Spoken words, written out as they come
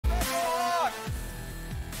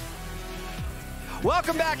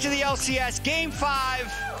Welcome back to the LCS Game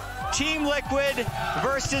 5. Team Liquid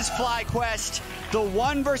versus FlyQuest. The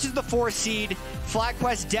 1 versus the 4 seed.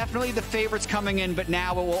 FlyQuest definitely the favorites coming in, but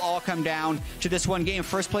now it will all come down to this one game.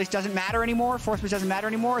 First place doesn't matter anymore. Fourth place doesn't matter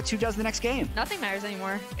anymore. It's who does the next game. Nothing matters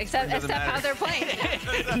anymore, except how they're playing.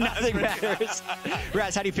 Nothing matters.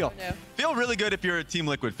 Raz, how do you feel? Yeah. Feel really good if you're a Team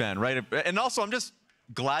Liquid fan, right? And also, I'm just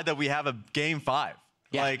glad that we have a Game 5.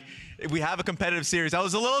 Yeah. Like, we have a competitive series. I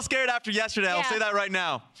was a little scared after yesterday. Yeah. I'll say that right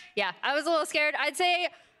now. Yeah, I was a little scared. I'd say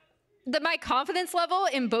that my confidence level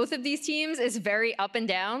in both of these teams is very up and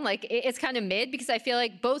down. Like, it's kind of mid because I feel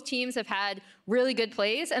like both teams have had really good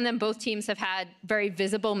plays and then both teams have had very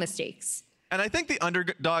visible mistakes. And I think the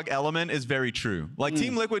underdog element is very true. Like,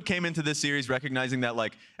 Team Liquid came into this series recognizing that,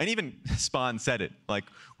 like, and even Spawn said it, like,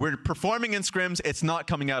 we're performing in scrims, it's not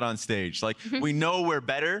coming out on stage. Like, we know we're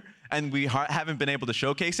better, and we haven't been able to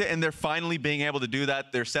showcase it, and they're finally being able to do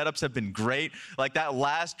that. Their setups have been great. Like, that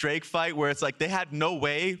last Drake fight where it's like they had no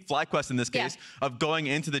way, FlyQuest in this case, of going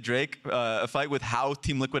into the Drake fight with how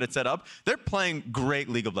Team Liquid had set up. They're playing great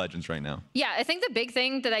League of Legends right now. Yeah, I think the big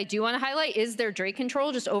thing that I do want to highlight is their Drake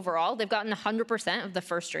control just overall. They've gotten 100% of the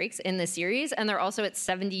first Drakes in this series, and they're also at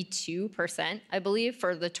 72%, I believe,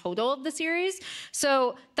 for the total of the series.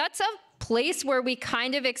 So that's a place where we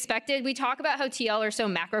kind of expected. We talk about how TL are so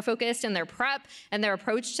macro focused in their prep and their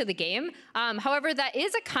approach to the game. However, that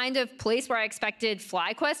is a kind of place where I expected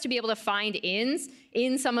FlyQuest to be able to find ins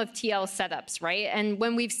in some of TL's setups, right? And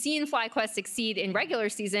when we've seen FlyQuest succeed in regular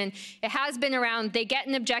season, it has been around they get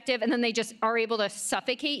an objective and then they just are able to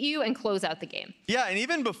suffocate you and close out the game. Yeah, and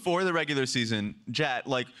even before the regular season, Jat,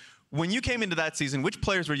 like, when you came into that season, which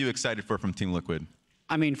players were you excited for from Team Liquid?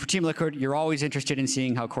 I mean, for Team Liquid, you're always interested in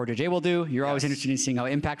seeing how CoreJJ will do. You're always interested in seeing how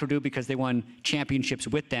Impact will do because they won championships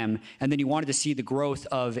with them. And then you wanted to see the growth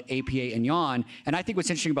of APA and Yeon. And I think what's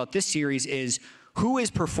interesting about this series is who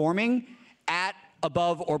is performing at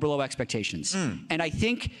above or below expectations. And I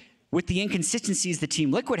think with the inconsistencies that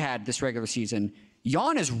Team Liquid had this regular season,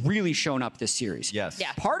 Yeon has really shown up this series. Yes.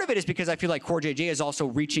 Yeah. Part of it is because I feel like CoreJJ is also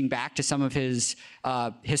reaching back to some of his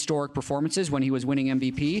historic performances when he was winning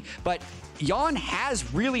MVP. But Yeon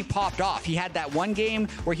has really popped off. He had that one game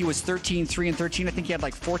where he was 13-3-13. I think he had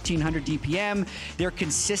like 1,400 DPM. They're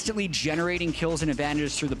consistently generating kills and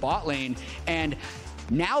advantages through the bot lane. And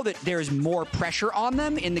now that there's more pressure on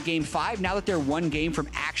them in the Game 5, now that they're one game from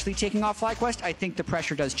actually taking off FlyQuest, I think the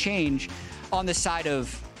pressure does change on the side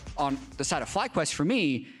of FlyQuest. For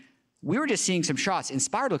me, we were just seeing some shots.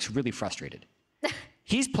 Inspired looks really frustrated.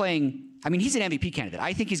 He's playing, I mean, he's an MVP candidate.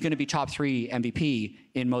 I think he's going to be top 3 MVP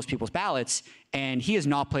in most people's ballots, and he has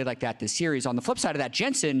not played like that this series. On the flip side of that,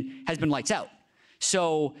 Jensen has been lights out.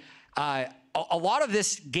 So a lot of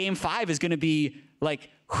this Game 5 is going to be like,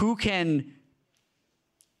 who can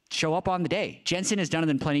show up on the day. Jensen has done it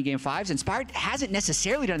in plenty of Game 5s. Inspired hasn't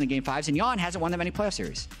necessarily done it in Game 5s, and Yeon hasn't won that many playoff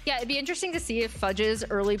series. Yeah, it'd be interesting to see if Fudge's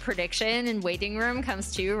early prediction in waiting room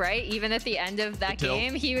comes true, right? Even at the end of that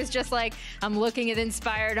game, he was just like, I'm looking at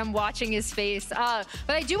Inspired, I'm watching his face. But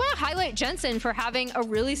I do want to highlight Jensen for having a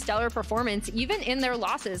really stellar performance, even in their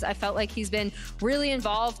losses. I felt like he's been really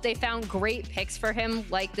involved. They found great picks for him,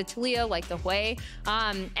 like the Talia, like the Hui.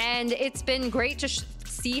 And it's been great to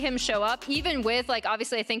see him show up, even with, like,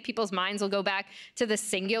 obviously I think people's minds will go back to the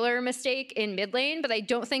singular mistake in mid lane, but I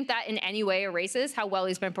don't think that in any way erases how well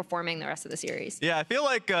he's been performing the rest of the series. Yeah, I feel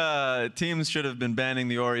like teams should have been banning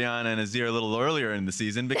the Orianna and Azir a little earlier in the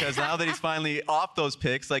season, because now that he's finally off those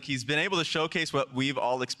picks, like, he's been able to showcase what we've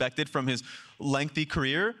all expected from his lengthy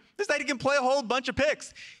career, is that he can play a whole bunch of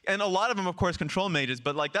picks. And a lot of them, of course, control mages,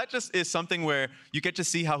 but like, that just is something where you get to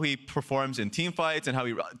see how he performs in team fights and how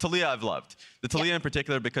he, Talia I've loved. The Talia in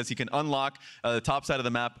particular, because he can unlock the top side of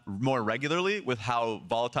the map more regularly with how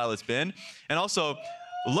volatile it's been. And also,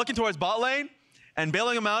 looking towards bot lane and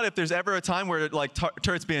bailing him out if there's ever a time where, like,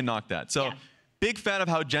 turret's being knocked at. So, big fan of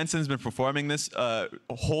how Jensen's been performing this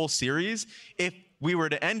whole series. If we were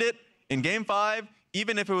to end it in Game 5,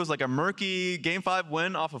 even if it was like a murky Game 5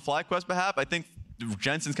 win off of FlyQuest behalf, I think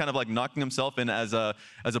Jensen's kind of like knocking himself in as a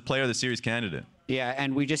player of the series candidate. Yeah,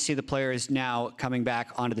 and we just see the players now coming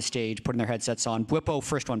back onto the stage, putting their headsets on. Bwipo,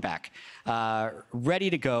 first one back, ready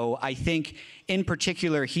to go. I think, in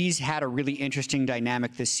particular, he's had a really interesting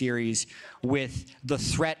dynamic this series with the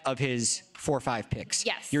threat of his 4-5 picks.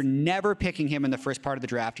 Yes. You're never picking him in the first part of the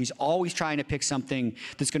draft. He's always trying to pick something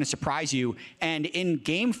that's going to surprise you. And in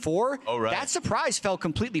Game 4, that surprise fell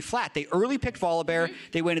completely flat. They early picked Volibear.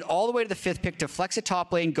 They went all the way to the 5th pick to flex a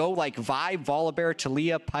top lane, go like Vi, Volibear,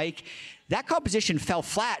 Talia, Pyke. that composition fell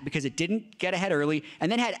flat because it didn't get ahead early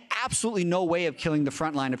and then had absolutely no way of killing the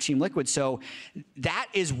front line of Team Liquid. So that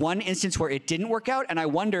is one instance where it didn't work out. And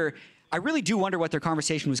I really do wonder what their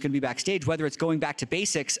conversation was going to be backstage, whether it's going back to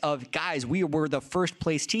basics of, guys, we were the first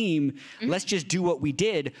place team, let's just do what we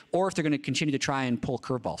did, or if they're going to continue to try and pull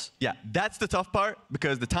curveballs. Yeah, that's the tough part,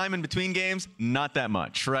 because the time in between games, not that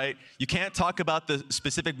much, right? You can't talk about the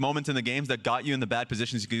specific moments in the games that got you in the bad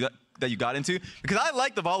positions that you got into, because I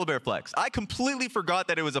like the Volibear flex. I completely forgot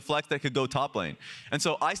that it was a flex that could go top lane. And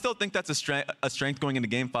so I still think that's a strength going into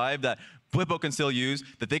game 5 that Bwipo can still use,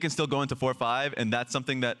 that they can still go into 4-5, and that's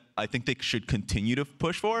something that I think they should continue to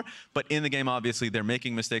push for. But in the game, obviously, they're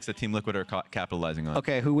making mistakes that Team Liquid are capitalizing on.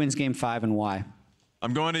 Okay, who wins game 5 and why?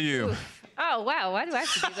 I'm going to you. Oof. Oh, wow. Why do I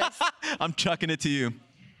have to do this? I'm chucking it to you.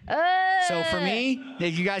 So for me,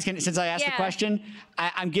 you guys can, since I asked the question,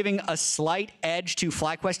 I'm giving a slight edge to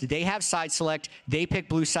FlyQuest. They have side select. They pick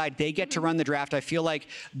blue side. They get to run the draft. I feel like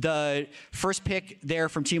the first pick there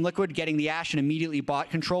from Team Liquid, getting the Ashe and immediately bot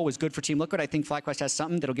control, was good for Team Liquid. I think FlyQuest has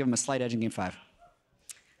something that'll give them a slight edge in game 5.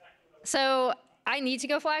 So I need to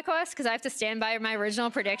go FlyQuest because I have to stand by my original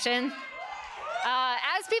prediction.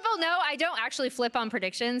 As people know, I don't actually flip on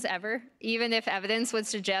predictions ever, even if evidence would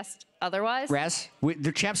suggest otherwise. Raz,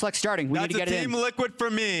 the champ select starting. We need to get it in. That's a Team Liquid for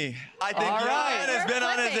me. I think Yeon has been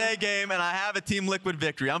on his A game, and I have a Team Liquid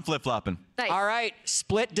victory. I'm flip-flopping. Nice. All right,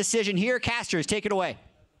 split decision here. Casters, take it away.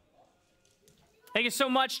 Thank you so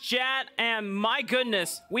much, chat. And my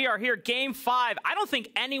goodness, we are here, game 5. I don't think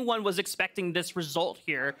anyone was expecting this result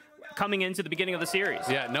here coming into the beginning of the series.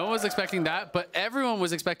 Yeah, no one was expecting that, but everyone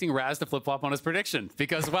was expecting Raz to flip-flop on his prediction,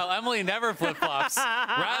 because while Emily never flip-flops,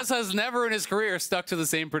 Raz has never in his career stuck to the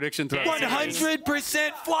same prediction throughout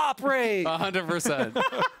 100% flop rate. 100%.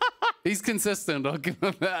 He's consistent, I'll give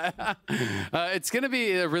him that. It's going to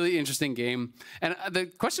be a really interesting game. And the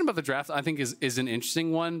question about the draft, I think, is an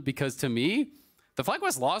interesting one, because to me, the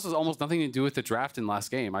FlyQuest loss was almost nothing to do with the draft in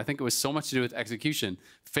last game. I think it was so much to do with execution.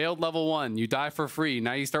 Failed level 1, you die for free.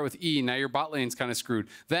 Now you start with E, now your bot lane's kind of screwed.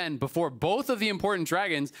 Then, before both of the important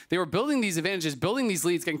dragons, they were building these advantages, building these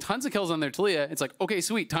leads, getting tons of kills on their Talia. It's like, okay,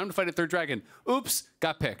 sweet, time to fight a 3rd dragon. Oops,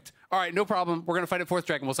 got picked. All right, no problem. We're going to fight a 4th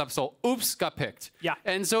dragon. We'll stop soul. Oops, got picked. Yeah.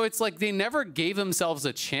 And so it's like they never gave themselves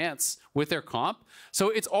a chance with their comp. So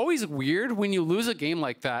it's always weird when you lose a game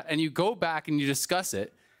like that and you go back and you discuss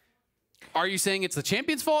it. Are you saying it's the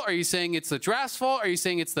champion's fault? Are you saying it's the draft's fault? Are you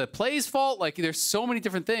saying it's the play's fault? Like, there's so many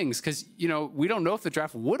different things, because, you know, we don't know if the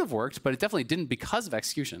draft would have worked, but it definitely didn't because of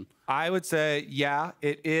execution. I would say, yeah,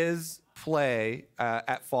 it is play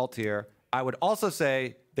at fault here. I would also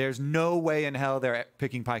say there's no way in hell they're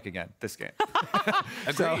picking Pyke again this game.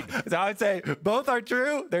 Agreed. So I would say both are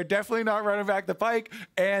true. They're definitely not running back the Pyke,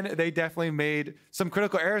 and they definitely made some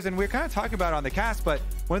critical errors. And we're kind of talking about it on the cast, but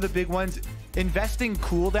one of the big ones, investing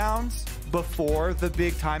cooldowns before the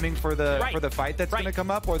big timing for the fight that's going to come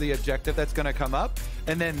up, or the objective that's going to come up,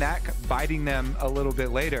 and then that biting them a little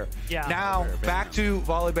bit later. Yeah. Now back to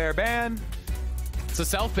Volibear ban. It's a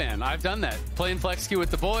self-ban. I've done that. Playing flex queue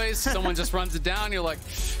with the boys, someone just runs it down, you're like,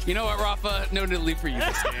 you know what, Raafaa, no niddly for you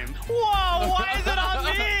this game. Whoa, why is it on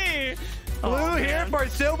me? Blue here for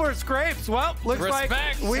Silver Scrapes. Well, looks like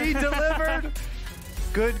we delivered.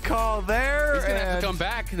 Good call there. He's going to have to come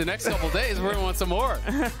back the next couple days. We're going to want some more.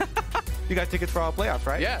 You got tickets for all playoffs,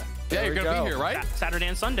 right? Yeah. Yeah, you're going to be here, right? Saturday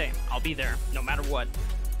and Sunday. I'll be there no matter what.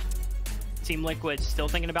 Team Liquid still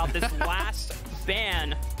thinking about this last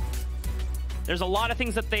ban. There's a lot of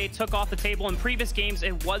things that they took off the table in previous games.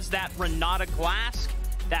 It was that Renata Glass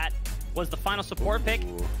that was the final support pick.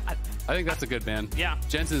 I think that's a good ban. Yeah.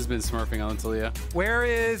 Jensen's been smurfing on Talia. Where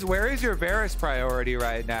is your Varus priority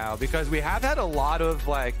right now? Because we have had a lot of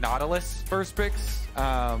like Nautilus first picks,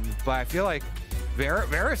 but I feel like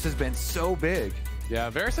Varus has been so big. Yeah,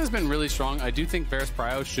 Varus has been really strong. I do think Varus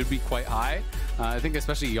prio should be quite high. I think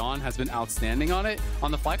especially Yeon has been outstanding on it.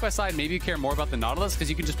 On the FlyQuest side, maybe you care more about the Nautilus because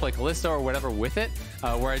you can just play Kalista or whatever with it,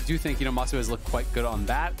 where I do think, you know, Massu has looked quite good on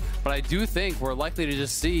that. But I do think we're likely to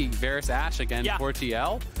just see Varus Ashe again for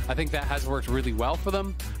TL. I think that has worked really well for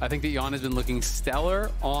them. I think that Yeon has been looking stellar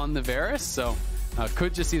on the Varus, so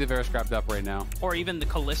could just see the Varus grabbed up right now. Or even the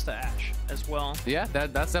Kalista Ashe as well. Yeah,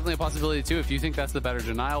 that's definitely a possibility too. If you think that's the better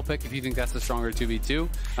denial pick, if you think that's the stronger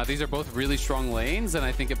 2v2. These are both really strong lanes, and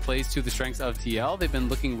I think it plays to the strengths of TL. They've been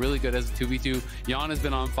looking really good as a 2v2. Yeon has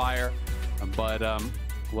been on fire, but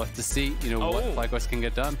we'll have to see, you know, what FlyQuest can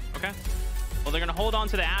get done. Okay. Well, they're going to hold on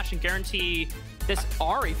to the Ashe and guarantee this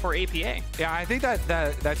Ahri for APA. Yeah, I think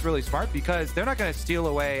that's really smart because they're not going to steal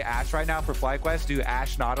away Ashe right now for FlyQuest, do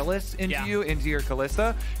Ashe Nautilus into you, into your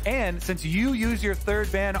Kalista. And since you use your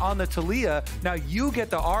third ban on the Talia, now you get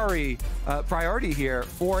the Ahri priority here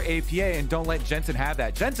for APA, and don't let Jensen have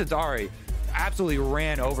that. Jensen's Ahri absolutely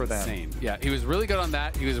ran over them. Insane. Yeah, he was really good on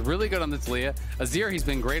that. He was really good on the Talia. Azir he's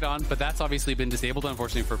been great on, but that's obviously been disabled,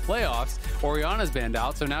 unfortunately, for playoffs. Orianna's banned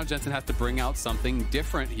out, so now Jensen has to bring out something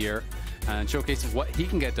different here and showcase what he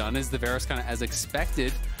can get done. Is the Varus kind of as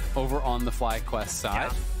expected over on the FlyQuest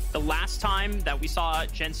side? Yeah. The last time that we saw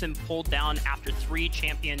Jensen pulled down after 3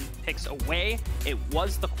 champion picks away, it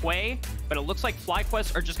was the Quay, but it looks like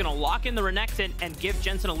FlyQuest are just going to lock in the Renekton and give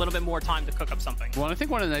Jensen a little bit more time to cook up something. Well, I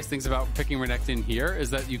think one of the nice things about picking Renekton here is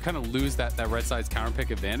that you kind of lose that red side's counter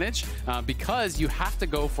pick advantage because you have to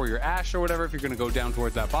go for your Ashe or whatever if you're going to go down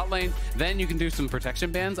towards that bot lane. Then you can do some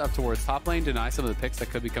protection bans up towards top lane, deny some of the picks that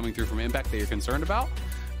could be coming through from impact that you're concerned about.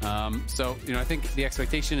 So, you know, I think the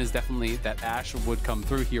expectation is definitely that Ashe would come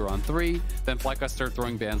through here on 3, then FlyQuest start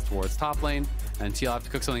throwing bans towards top lane, and TL have to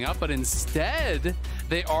cook something up, but instead,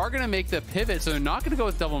 they are going to make the pivot, so they're not going to go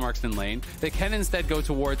with double marksman lane. They can instead go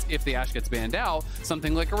towards, if the Ashe gets banned out,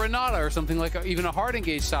 something like a Renata or something like even a hard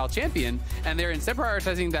engage style champion, and they're instead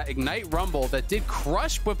prioritizing that Ignite Rumble that did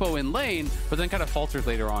crush Bwipo in lane, but then kind of faltered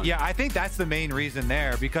later on. Yeah, I think that's the main reason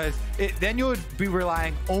there, because then you would be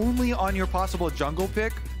relying only on your possible jungle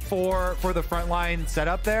pick for the frontline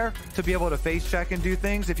setup there to be able to face check and do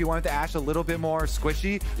things if you wanted the Ashe a little bit more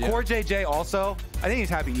squishy. Yeah. CoreJJ also, I think he's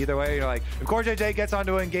happy either way. You're like, if CoreJJ gets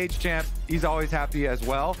onto an engaged champ, he's always happy as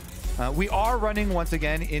well. We are running once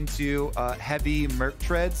again into heavy Merc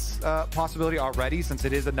Treads possibility already, since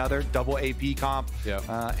it is another double AP comp.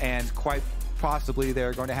 And quite possibly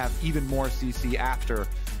they're going to have even more CC after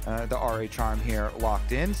the RA Charm here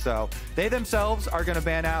locked in. So they themselves are going to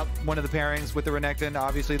ban out one of the pairings with the Renekton.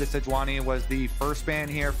 Obviously, the Sejuani was the first ban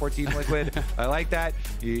here for Team Liquid. I like that.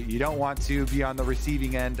 You don't want to be on the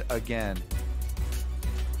receiving end again.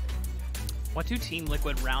 What do Team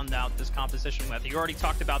Liquid round out this composition with? You already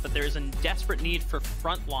talked about that there's a desperate need for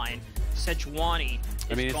frontline. Sejuani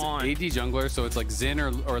is gone. It's AD jungler, so it's like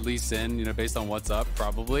Xin or Lee Sin, you know, based on what's up,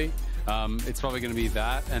 probably. It's probably going to be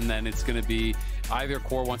that, and then it's going to be either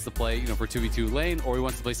Core wants to play, you know, for 2v2 lane, or he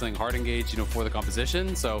wants to play something hard engage, you know, for the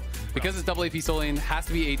composition. So because it's double AP solo lane, has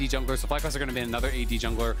to be AD jungler. So FlyQuest are going to be another AD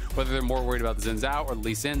jungler. Whether they're more worried about the Xin Zhao or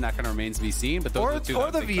Lee Sin, that kind of remains to be seen. But those are the two.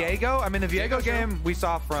 Or the Viego. I mean, the Viego game we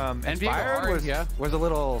saw from Inspired was a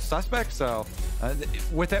little suspect. So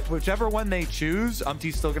with it, whichever one they choose,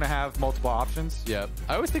 UmTi's still going to have multiple options. Yeah,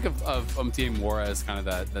 I always think of UmTi more as kind of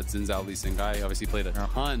that Xin Zhao Lee Sin guy. He obviously played a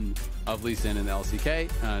ton of Lee Sin in the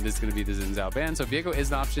LCK. This is going to be the Xin Zhao ban. So Viego is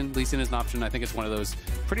an option. Lee Sin is an option. I think it's one of those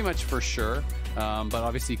pretty much for sure. But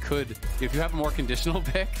obviously if you have a more conditional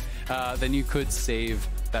pick, then you could save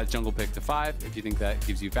that jungle pick to 5 if you think that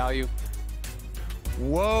gives you value.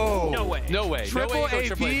 Whoa. No way. No way. Triple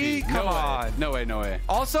AP? Come on. No way, no way.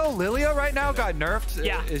 Also, Lilia right now got nerfed.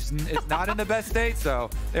 Yeah. Is not in the best state, so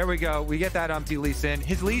there we go. We get that UmTi Lee Sin.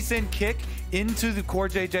 His Lee Sin kick into the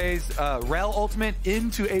CoreJJ's Rel ultimate,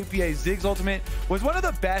 into APA Ziggs ultimate, was one of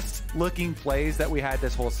the best looking plays that we had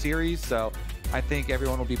this whole series, so I think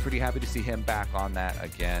everyone will be pretty happy to see him back on that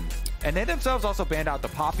again. And they themselves also banned out the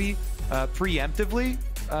Poppy preemptively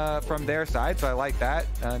from their side, so I like that.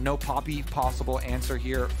 No Poppy possible answer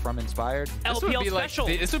here from Inspired. LPL special.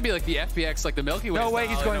 This would be like the FPX, like the Milky Way. No way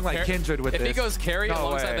he's going like Kindred with this. If he goes carry No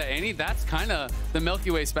alongside way. the Annie, that's kind of the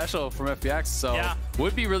Milky Way special from FPX. So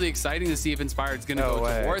would be really exciting to see if Inspired's going to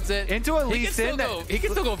go towards it. Into a Lee Sin. He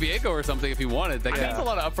can still go Viego or something if he wanted. Like, that's a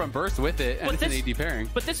lot of upfront burst with it, and it's an AD pairing.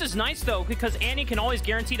 But this is nice though, because Annie can always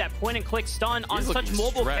guarantee that point and click stun on such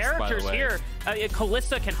mobile characters here.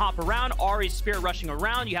 Kalista can hop around. Ahri's Spirit rushing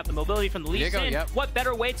around. You have the mobility from the Lee Sin. What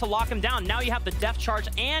better way to lock him down? Now you have the Death Charge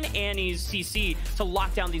and Annie's CC to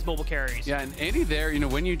lock down these mobile carries. Yeah, and Annie there, you know,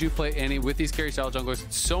 when you do play Annie with these carry style junglers,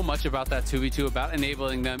 so much about that 2v2, about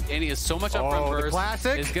enabling them. Annie is so much upfront burst.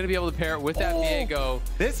 Classic. Is going to be able to pair it with that Viego.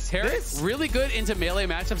 Taric really good into melee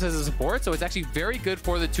matchups as a support, so it's actually very good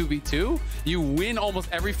for the 2v2. You win almost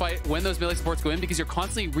every fight when those melee supports go in because you're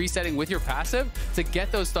constantly resetting with your passive to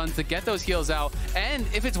get those stuns, to get those heals out, and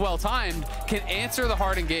if it's well timed, can answer the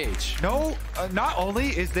hard engage. No, not only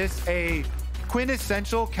is this a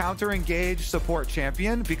quintessential counter engage support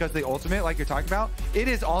champion because the ultimate, like you're talking about, it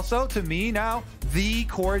is also, to me now, the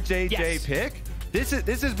CoreJJ pick. This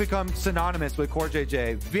has become synonymous with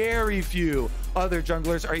CoreJJ. Very few other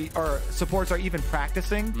junglers or supports are even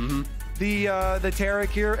practicing the Taric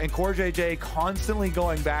here and CoreJJ constantly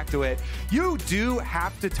going back to it, you do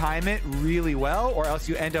have to time it really well, or else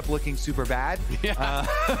you end up looking super bad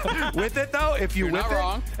with it, though, if you whip it.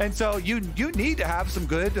 Wrong. And so you need to have some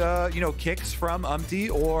good kicks from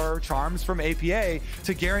UmTi or charms from APA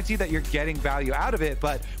to guarantee that you're getting value out of it.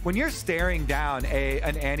 But when you're staring down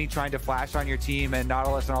an Annie trying to flash on your team and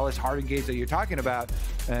Nautilus and all this hard engage that you're talking about,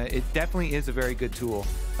 it definitely is a very good tool.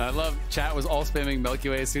 I love chat was all spamming Milky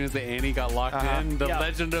Way as soon as the Annie got locked in. The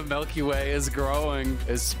legend of Milky Way is growing,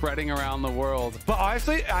 is spreading around the world. But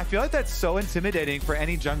honestly, I feel like that's so intimidating for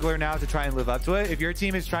any jungler now to try and live up to it. If your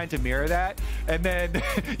team is trying to mirror that and then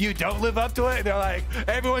you don't live up to it, they're like,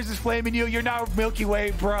 everyone's just flaming you. You're not Milky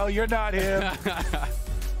Way, bro. You're not him.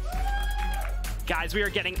 Guys, we are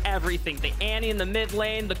getting everything. The Annie in the mid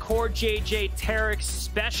lane, the CoreJJ Taric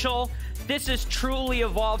special. This has truly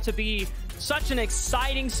evolved to be such an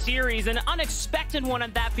exciting series, an unexpected one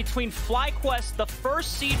at that, between FlyQuest, the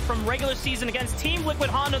first seed from regular season, against Team Liquid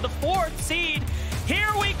Honda, the 4th seed. Here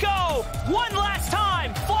we go, one last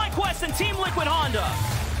time, FlyQuest and Team Liquid Honda.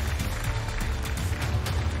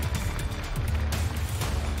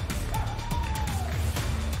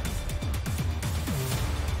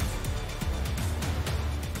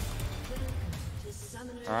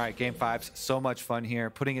 All right, game 5's so much fun here,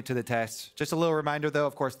 putting it to the test. Just a little reminder, though,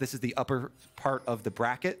 of course, this is the upper part of the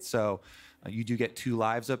bracket, so you do get 2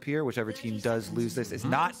 lives up here. Whichever team does lose this is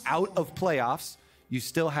not out of playoffs. You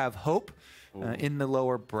still have hope in the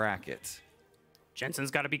lower bracket.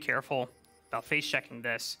 Jensen's got to be careful about face checking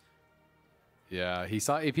this. Yeah, he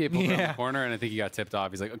saw APA pull around the corner, and I think he got tipped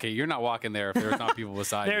off. He's like, okay, you're not walking there if there's not people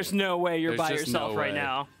beside you. There's no way you're by yourself right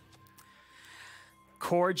now.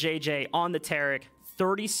 CoreJJ on the Taric.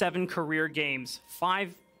 37 career games,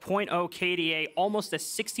 5.0 KDA, almost a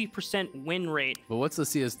 60% win rate. But what's the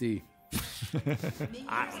CSD?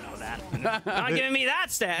 I don't know that. Not giving me that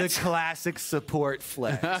stat. The classic support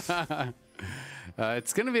flex.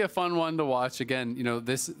 It's going to be a fun one to watch. Again,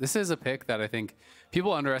 this is a pick that I think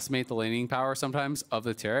people underestimate the laning power sometimes of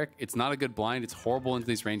the Taric. It's not a good blind. It's horrible into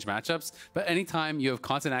these range matchups. But anytime you have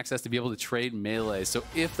constant access to be able to trade melee, so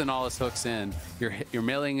if the Nautilus hooks in, you're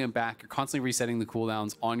meleeing him back, you're constantly resetting the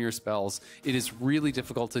cooldowns on your spells. It is really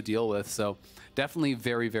difficult to deal with. So definitely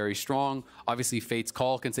very, very strong. Obviously, Fate's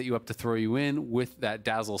Call can set you up to throw you in with that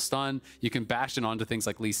Dazzle stun. You can bash it onto things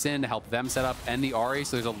like Lee Sin to help them set up, and the Ahri.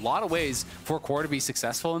 So there's a lot of ways for Core to be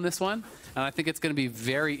successful in this one. And I think it's going to be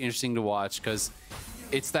very interesting to watch, because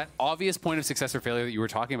it's that obvious point of success or failure that you were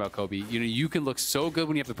talking about, Kobe. You can look so good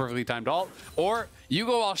when you have the perfectly timed ult, or you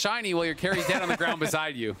go all shiny while your carry's dead on the ground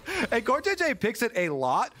beside you. And CoreJJ picks it a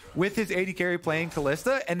lot with his AD carry playing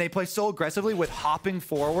Kalista, and they play so aggressively with hopping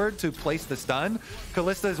forward to place the stun.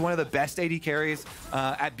 Kalista is one of the best AD carries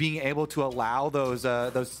at being able to allow those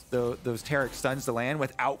Taric stuns to land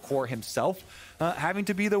without Core himself having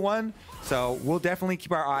to be the one. So we'll definitely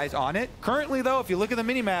keep our eyes on it. Currently, though, if you look at the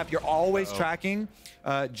minimap, you're always tracking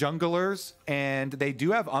junglers, and they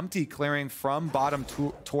do have UmTi clearing from bottom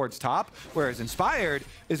towards top, whereas Inspired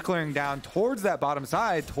is clearing down towards that bottom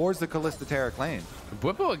side, towards the Kalista Taric lane.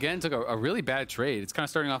 Bwipo again took a really bad trade. It's kind of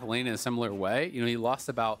starting off the lane in a similar way. He lost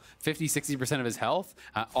about 50-60% of his health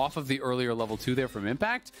off of the earlier level 2 there from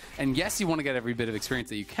Impact. And yes, you want to get every bit of experience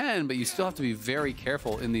that you can, but you still have to be very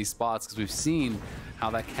careful in these spots, because we've seen how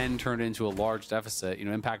that can turn into a large deficit.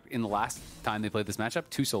 Impact in the last time they played this matchup,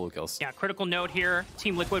 2 solo kills. Yeah, critical note here.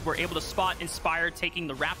 Team Liquid were able to spot Inspired taking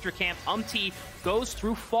the Raptor camp. UmTi goes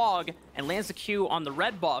through Fog and lands the Q on the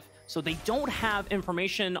red buff, so they don't have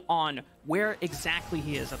information on where exactly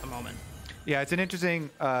he is at the moment. Yeah, it's an interesting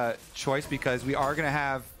choice, because we are going to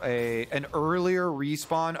have an earlier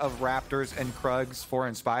respawn of Raptors and Krugs for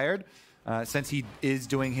Inspired, since he is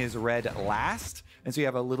doing his red last. And so you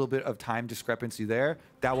have a little bit of time discrepancy there.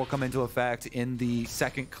 That will come into effect in the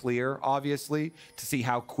second clear, obviously, to see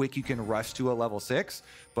how quick you can rush to a level 6.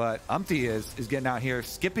 But UmTi is getting out here,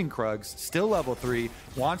 skipping Krugs, still level 3,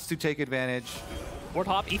 wants to take advantage.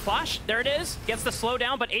 Warthog, E-Flash, there it is. Gets the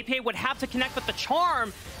slowdown, but APA would have to connect with the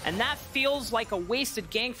Charm, and that feels like a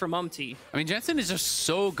wasted gank from UmTi. I mean, Jensen is just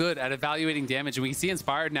so good at evaluating damage, and we can see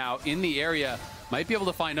Inspired now in the area. Might be able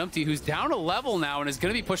to find UmTi, who's down a level now and is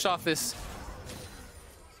going to be pushed off this.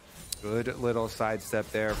 Good little sidestep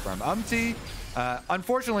there from UmTi.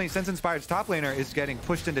 Unfortunately, since Inspired's top laner is getting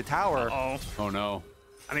pushed into tower. Oh no.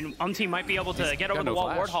 I mean, UmTi might be able to get over the wall.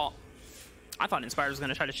 Warthog. I thought Inspired was going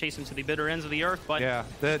to try to chase him to the bitter ends of the earth, but yeah,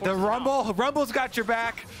 the Rumble's got your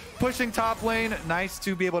back, pushing top lane. Nice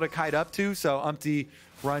to be able to kite up to. So UmTi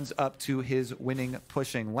runs up to his winning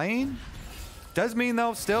pushing lane. Does mean,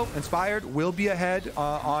 though, still, Inspired will be ahead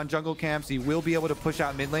on jungle camps. He will be able to push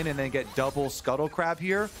out mid lane and then get double Scuttle Crab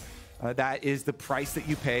here. That is the price that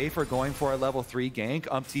you pay for going for a level 3 gank.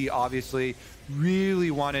 UmTi obviously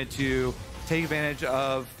really wanted to take advantage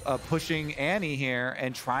of pushing Annie here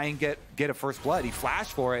and try and get a first blood. He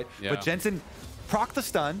flashed for it, but Jensen proc the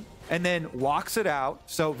stun and then walks it out.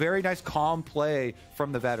 So very nice calm play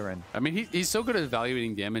from the veteran. I mean, he's so good at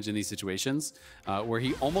evaluating damage in these situations where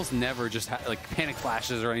he almost never just like panic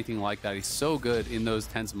flashes or anything like that. He's so good in those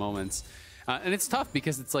tense moments. And it's tough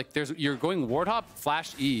because it's like you're going ward hop,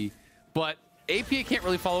 flash E, but APA can't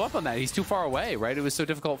really follow up on that. He's too far away, right? It was so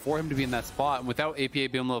difficult for him to be in that spot. And without APA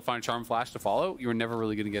being able to find Charm Flash to follow, you were never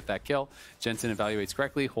really going to get that kill. Jensen evaluates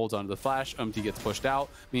correctly, holds onto the flash. UmTi gets pushed out,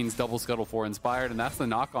 means double Scuttle for Inspired. And that's the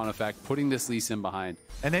knock-on effect, putting this Lee Sin behind.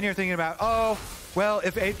 And then you're thinking about, oh, well,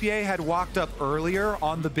 if APA had walked up earlier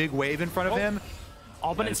on the big wave in front of him.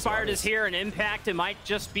 Oh, but Inspired is here, and Impact, it might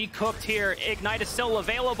just be cooked here. Ignite is still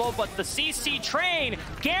available, but the CC train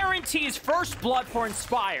guarantees first blood for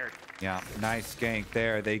Inspired. Yeah, nice gank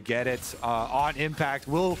there. They get it on Impact.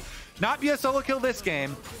 Will not be a solo kill this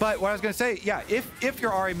game, but what I was going to say, yeah, if your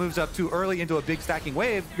Ahri moves up too early into a big stacking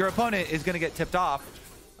wave, your opponent is going to get tipped off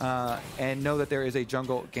and know that there is a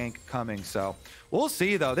jungle gank coming. So we'll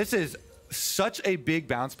see, though. This is such a big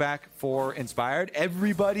bounce back for Inspired.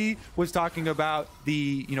 Everybody was talking about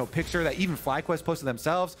the picture that even FlyQuest posted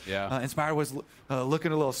themselves. Yeah. Inspired was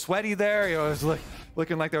looking a little sweaty there. It was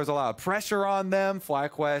looking like there was a lot of pressure on them.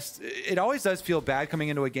 FlyQuest, it always does feel bad coming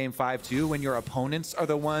into a game 5-2 when your opponents are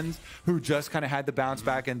the ones who just kind of had the bounce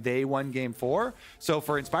back and they won game 4. So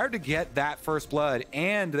for Inspired to get that first blood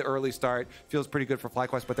and the early start feels pretty good for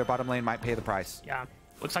FlyQuest, but their bottom lane might pay the price. Yeah.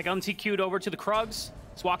 Looks like UmTi queued over to the Krugs.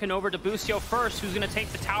 It's walking over to Busio first. Who's going to take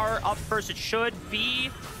the tower up first? It should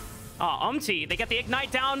be UmTi. They get the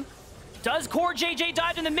Ignite down. Does CoreJJ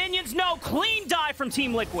dive in the minions? No. Clean dive from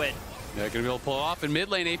Team Liquid. Yeah, going to be able to pull off. In mid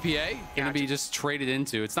lane, APA going to be just traded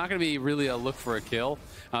into. It's not going to be really a look for a kill.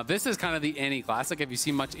 This is kind of the Annie Classic. If you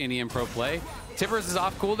see much Annie in pro play, Tibbers is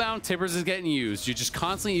off cooldown. Tibbers is getting used. You just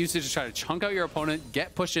constantly use it to try to chunk out your opponent,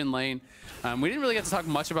 get push in lane. We didn't really get to talk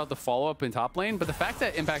much about the follow-up in top lane, but the fact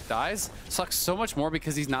that Impact dies sucks so much more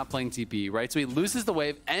because he's not playing TP, right? So he loses the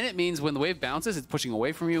wave, and it means when the wave bounces, it's pushing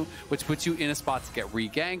away from you, which puts you in a spot to get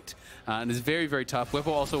re-ganked, and is very, very tough. Bwipo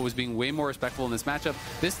also was being way more respectful in this matchup.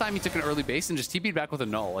 This time he took an early base and just TP'd back with a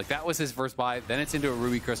null. Like, that was his first buy, then it's into a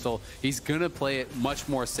Ruby Crystal. He's gonna play it much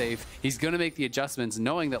more safe. He's gonna make the adjustments,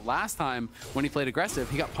 knowing that last time when he played aggressive,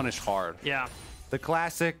 he got punished hard. Yeah. The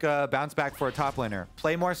classic bounce back for a top laner.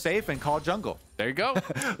 Play more safe and call jungle. There you go.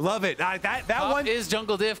 Love it. That one is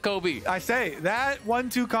jungle diff, Kobe. I say, that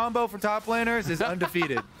 1-2 combo for top laners is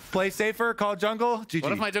undefeated. Play safer, call jungle, GG.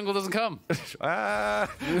 What if my jungle doesn't come?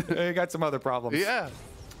 You got some other problems. Yeah.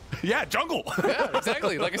 Yeah, jungle. Yeah,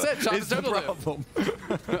 exactly. Like I said, shot It's the the jungle problem.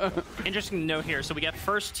 Interesting to note here. So we get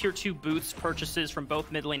first tier 2 boots purchases from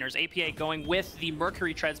both mid laners. APA going with the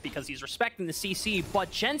Mercury treads because he's respecting the CC,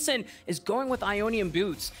 but Jensen is going with Ionian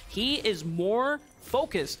boots. He is more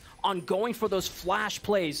focused on going for those flash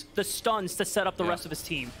plays, the stuns to set up the rest of his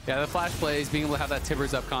team. Yeah, the flash plays, being able to have that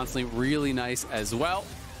Tibbers up constantly, really nice as well.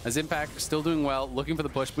 As Impact still doing well, looking for the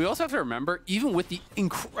push. But we also have to remember, even with the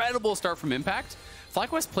incredible start from Impact,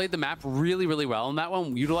 FlyQuest played the map really, really well in that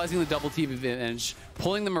one, utilizing the double team advantage,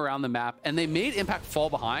 pulling them around the map, and they made Impact fall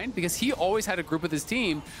behind because he always had a group with his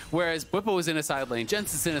team, whereas Bwipo was in a side lane,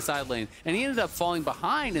 Jensen's in a side lane, and he ended up falling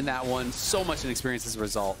behind in that one. So much inexperience as a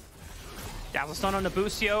result. Dazzle stun on the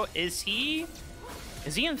Busio. Is he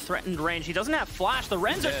in threatened range? He doesn't have flash. The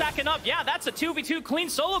Rens are stacking up. Yeah, that's a 2v2 clean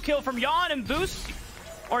solo kill from Yeon and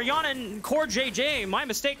Yeon and CoreJJ. My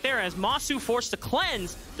mistake there, as Massu forced to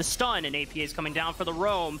cleanse the stun, and APA is coming down for the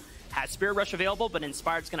roam. Has Spirit Rush available, but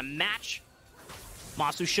Inspired's going to match.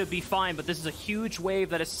 Massu should be fine, but this is a huge wave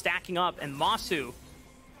that is stacking up, and Massu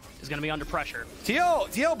is going to be under pressure.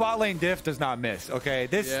 TL bot lane diff does not miss, okay?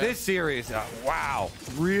 This series, wow.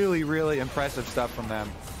 Really, really impressive stuff from them.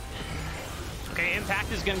 Okay, Impact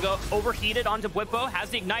is going to go overheated onto Bwipo. Has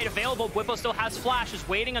the Ignite available. Bwipo still has Flash. Is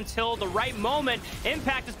waiting until the right moment.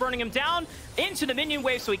 Impact is burning him down into the minion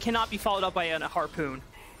wave, so he cannot be followed up by a Harpoon.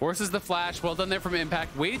 Forces the flash. Well done there from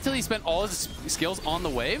Impact. Waited till he spent all his skills on the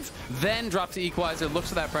wave, then drops the equalizer, looks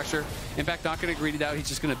for that pressure. Impact not going to greed it out. He's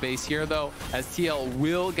just going to base here, though, as TL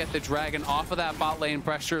will get the dragon off of that bot lane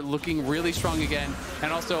pressure, looking really strong again.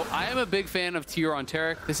 And also, I am a big fan of Tier on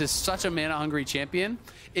Taric. This is such a mana-hungry champion.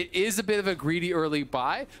 It is a bit of a greedy early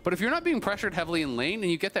buy, but if you're not being pressured heavily in lane and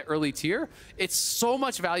you get that early tier, it's so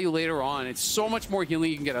much value later on. It's so much more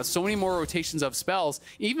healing you can get out, so many more rotations of spells.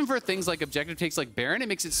 Even for things like objective takes like Baron, it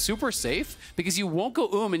makes it it super safe because you won't go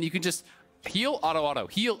and you can just heal, auto,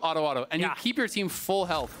 heal, auto, and you keep your team full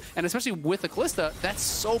health. And especially with the Kalista, that's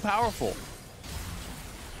so powerful.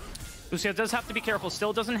 Busio does have to be careful.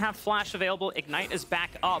 Still doesn't have flash available. Ignite is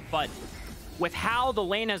back up, but with how the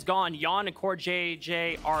lane has gone, Yeon and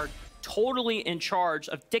CoreJJ are totally in charge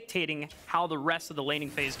of dictating how the rest of the laning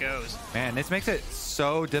phase goes. Man, this makes it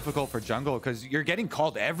so difficult for jungle because you're getting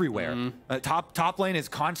called everywhere. Top lane is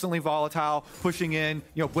constantly volatile, pushing in.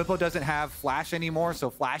 You know, Bwipo doesn't have flash anymore, so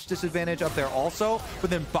flash disadvantage up there also. But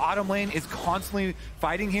then bottom lane is constantly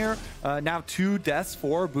fighting here. Now 2 deaths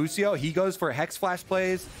for Busio. He goes for Hex flash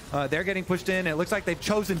plays. They're getting pushed in. It looks like they've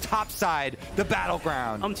chosen top side, the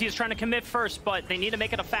battleground. UmTi is trying to commit first, but they need to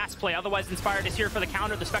make it a fast play. Otherwise, Inspired is here for the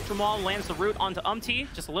counter. The Spectrum Wall lands the root onto UmTi.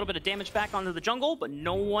 Just a little bit of damage back onto the jungle, but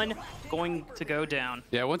no one going to go down.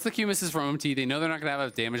 Yeah, once the Q misses from UmTi, they know they're not going to have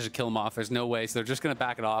enough damage to kill him off. There's no way, so they're just going to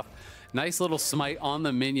back it off. Nice little smite on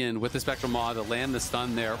the minion with the Spectrum Maw to land the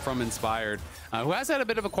stun there from Inspired, who has had a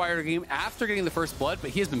bit of a quieter game after getting the first blood,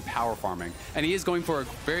 but he has been power farming. And he is going for a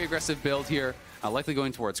very aggressive build here, likely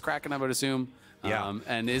going towards Kraken, I would assume. Yeah.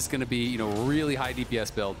 And is going to be, you know, really high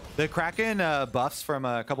DPS build. The Kraken buffs from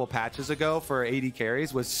a couple patches ago for AD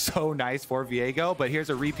carries was so nice for Viego, but here's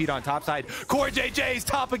a repeat on top side. CoreJJ's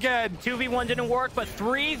top again. 2v1 didn't work, but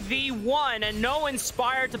 3v1, and no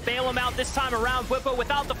Inspired to bail him out this time around. Bwipo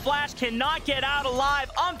without the flash cannot get out alive.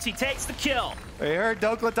 UmTi takes the kill. You heard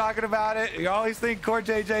Dokla talking about it. You always think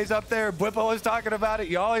CoreJJ's up there. Bwipo is talking about it.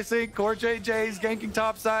 You always think CoreJJ's ganking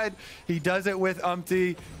topside. He does it with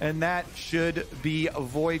UmTi, and that should be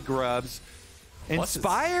Void Grubs.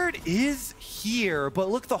 Inspired is here, but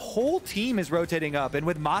look, the whole team is rotating up, and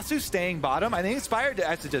with Massu staying bottom, I think Inspired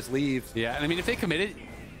has to just leave. Yeah, and I mean, if they committed,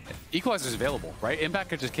 Equalizer's available, right? Impact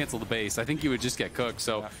could just cancel the base. I think you would just get cooked.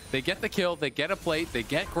 So they get the kill, they get a plate, they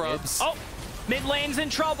get grubs. Oh, mid lane's in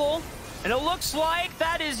trouble. And it looks like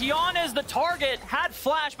that is Yeon as the target. Had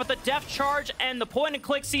flash, but the def charge and the point and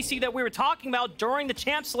click CC that we were talking about during the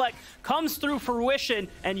champ select comes through fruition,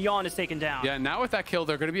 and Yeon is taken down. Yeah, now with that kill,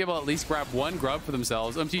 they're going to be able to at least grab 1 grub for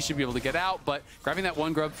themselves. UmTi should be able to get out, but grabbing that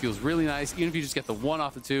 1 grub feels really nice. Even if you just get the 1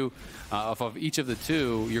 off the 2, off of each of the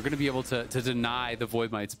 2, you're going to be able to deny the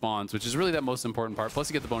Void Might spawns, which is really that most important part. Plus,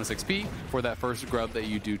 you get the bonus XP for that first grub that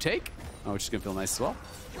you do take, which is going to feel nice as well.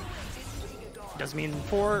 Does mean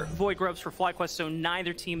 4 Void Grubs for FlyQuest, so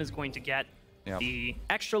neither team is going to get the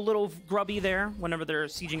extra little grubby there whenever they're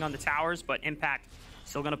sieging on the towers, but Impact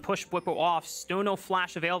still going to push Bwipo off. Still no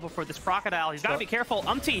flash available for this Crocodile. He's got to be careful.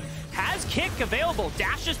 UmTi has kick available,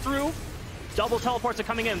 dashes through. Double teleports are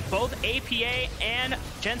coming in. Both APA and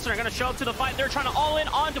Jensen are going to show up to the fight. They're trying to all in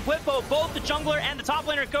onto Bwipo. Both the jungler and the top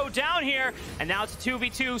laner go down here. And now it's a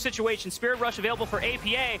 2v2 situation. Spirit Rush available for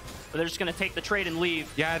APA, but they're just going to take the trade and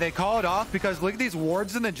leave. Yeah, they call it off because look at these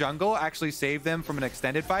wards in the jungle actually saved them from an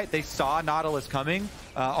extended fight. They saw Nautilus coming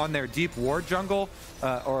on their deep ward jungle,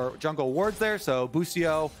 or jungle wards there. So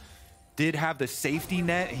Busio did have the safety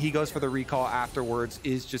net. He goes for the recall afterwards,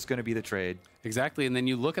 is just going to be the trade. Exactly, and then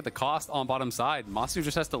you look at the cost on bottom side. Massu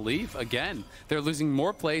just has to leave again. They're losing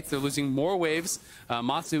more plates, they're losing more waves.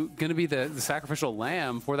 Massu going to be the sacrificial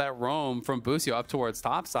lamb for that roam from Busio up towards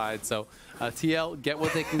top side. So TL get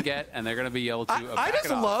what they can get, and they're going to be able to I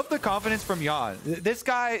just love the confidence from Yeon. This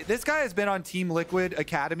guy has been on Team Liquid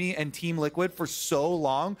Academy and Team Liquid for so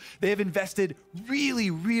long. They have invested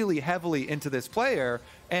really, really heavily into this player.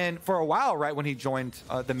 And for a while, right when he joined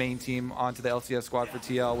the main team onto the LCS squad for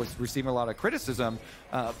TL, was receiving a lot of criticism,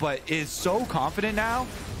 but is so confident now.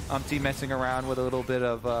 UmTi messing around with a little bit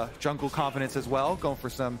of jungle confidence as well, going for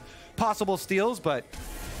some possible steals, but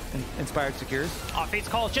Inspired secures. Fate's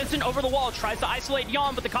call. Jensen over the wall, tries to isolate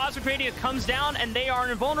Yeon, but the Cosmic Radiant comes down, and they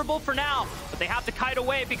are invulnerable for now. But they have to kite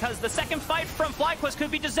away because the second fight from FlyQuest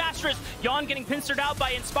could be disastrous. Yeon getting pincered out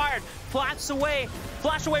by Inspired. Flash away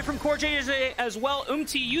from CoreJJ as well.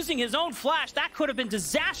 UmTi using his own flash. That could have been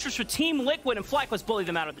disastrous for Team Liquid, and FlyQuest bullied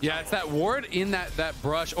them out of the jungle. Yeah, it's that ward in that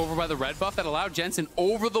brush over by the red buff that allowed Jensen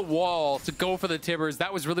over the wall to go for the Tibbers.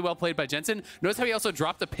 That was really well played by Jensen. Notice how he also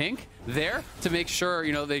dropped the pink there to make sure,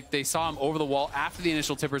 you know, they saw him over the wall after the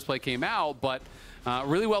initial Tibbers play came out, but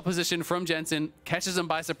really well positioned from Jensen, catches him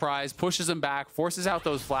by surprise, pushes him back, forces out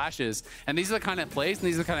those flashes. And these are the kind of plays and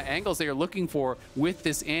these are the kind of angles that you're looking for with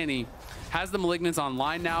this Annie. Has the Malignants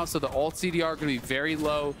online now, so the ult CDR are going to be very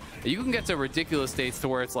low. You can get to ridiculous states to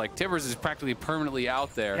where it's like Tibbers is practically permanently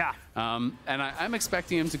out there. Yeah. And I'm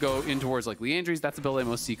expecting him to go in towards like Liandry's. That's the build I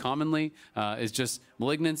most see commonly, is just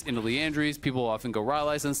Malignants into Liandry's. People often go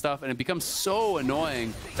Rylai's and stuff, and it becomes so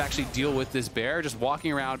annoying to actually deal with this bear, just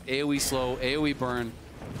walking around, AoE slow, AoE burn.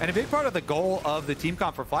 And a big part of the goal of the team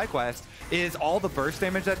comp for FlyQuest is all the burst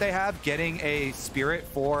damage that they have, getting a spirit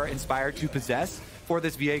for Inspired to possess for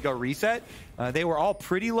this Viego reset. They were all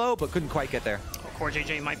pretty low, but couldn't quite get there.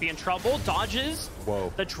 CoreJJ might be in trouble. Dodges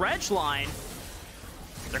the dredge line.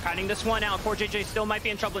 They're cutting this one out. CoreJJ still might be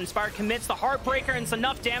in trouble. Inspired commits the Heartbreaker, and it's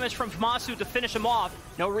enough damage from Massu to finish him off.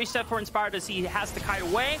 No reset for Inspired as he has to kite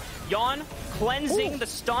away. Yeon cleansing the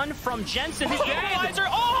stun from Jensen. His equalizer.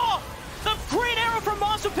 Oh! The great arrow from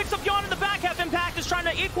Massu picks up Yeon in the back half. Impact is trying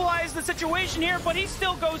to equalize the situation here, but he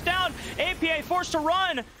still goes down. APA forced to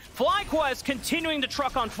run. FlyQuest continuing to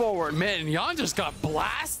truck on forward. Man, Yeon just got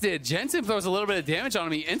blasted. Jensen throws a little bit of damage on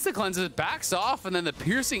him. He insta-cleanses, backs off, and then the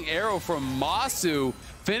piercing arrow from Massu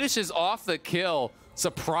finishes off the kill.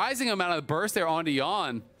 Surprising amount of burst there onto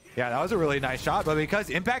Yeon. Yeah, that was a really nice shot, but because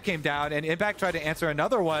Impact came down and Impact tried to answer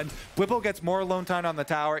another one, Bwipo gets more alone time on the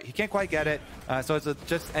tower. He can't quite get it, so it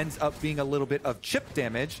just ends up being a little bit of chip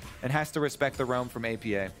damage and has to respect the roam from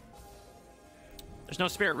APA. There's no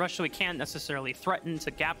Spirit Rush, so he can't necessarily threaten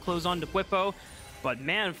to gap close onto Bwipo. But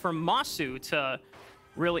man, for Massu to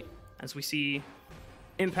really, as we see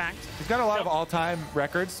Impact. He's got a lot of all-time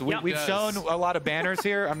records. We've shown a lot of banners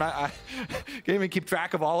here. I can't even keep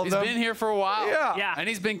track of all of them. He's been here for a while. Yeah. And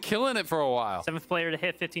he's been killing it for a while. 7th player to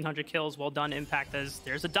hit 1,500 kills. Well done, Impact. As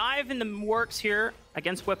there's a dive in the works here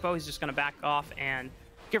against Bwipo. He's just going to back off and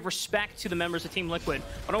give respect to the members of Team Liquid.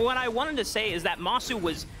 But what I wanted to say is that Massu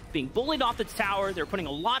was being bullied off the tower. They were putting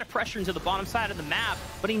a lot of pressure into the bottom side of the map,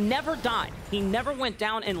 but he never died. He never went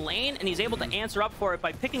down in lane, and he's able to answer up for it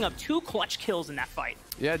by picking up 2 clutch kills in that fight.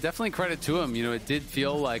 Yeah, definitely credit to him. You know, it did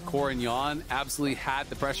feel like Core and Yeon absolutely had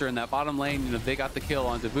the pressure in that bottom lane. You know, they got the kill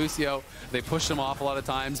onto Busio. They pushed him off a lot of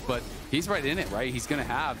times, but he's right in it, right? He's going to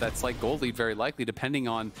have that slight gold lead very likely, depending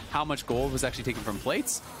on how much gold was actually taken from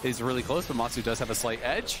plates. It's really close, but Massu does have a slight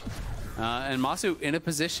edge. And Massu in a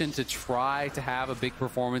position to try to have a big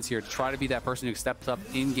performance here, to try to be that person who steps up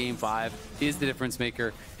in Game 5, is the difference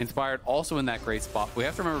maker. Inspired also in that great spot. We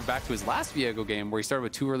have to remember back to his last Viego game where he started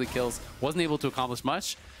with 2 early kills, wasn't able to accomplish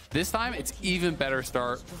much. This time, it's even better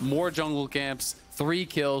start, more jungle camps, 3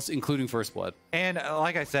 kills, including first blood. And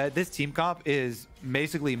like I said, this team comp is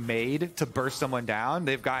basically made to burst someone down.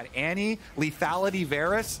 They've got Annie, Lethality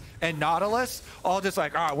Varus, and Nautilus, all just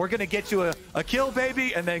like, all right, we're gonna get you a kill,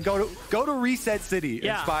 baby, and then go to Reset City.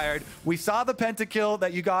 Yeah. Inspired. We saw the pentakill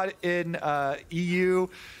that you got in EU.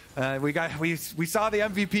 We saw the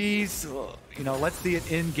MVPs. You know, let's see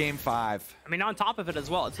it in Game 5. I mean, on top of it as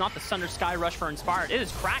well, it's not the Thunder Sky Rush for Inspired. It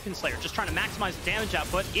is Kraken Slayer, just trying to maximize the damage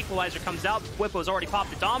output. Equalizer comes out. Bwipo's already popped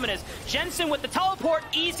the Dominus. Jensen with the teleport.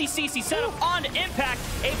 Easy CC setup on Impact.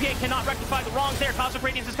 APA cannot rectify the wrongs there. Cosmic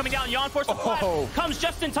Radiance is coming down. Yeon forced to flash. Comes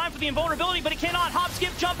just in time for the invulnerability, but he cannot hop,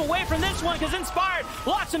 skip, jump away from this one because Inspired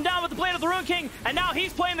locks him down with the Blade of the Rune King, and now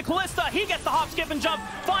he's playing the Kalista. He gets the hop, skip, and jump.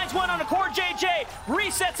 Finds one on a CoreJJ.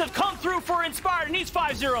 Resets have come through for Inspired, and he's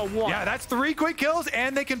 5-0-1. Yeah, that's 3 quick kills,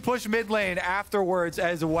 and they can push mid lane afterwards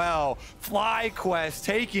as well. FlyQuest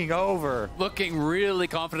taking over. Looking really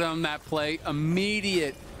confident on that play.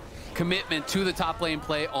 Immediate commitment to the top lane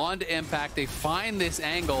play onto Impact. They find this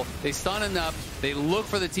angle. They stun enough. They look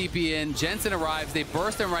for the TP in. Jensen arrives. They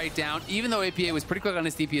burst him right down. Even though APA was pretty quick on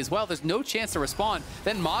his TP as well, there's no chance to respond.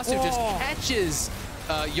 Then Massu just catches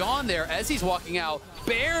Yeon there as he's walking out.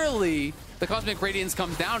 Barely. The Cosmic Radiance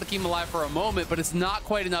comes down to keep him alive for a moment, but it's not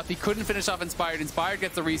quite enough. He couldn't finish off Inspired. Inspired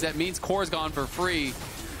gets the reset, means Core's gone for free.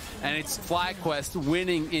 And it's FlyQuest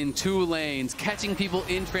winning in 2 lanes, catching people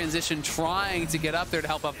in transition, trying to get up there to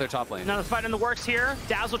help up their top lane. Another fight in the works here.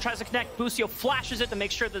 Dazzle tries to connect. Busio flashes it to make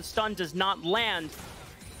sure the stun does not land.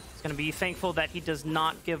 He's going to be thankful that he does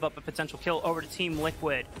not give up a potential kill over to Team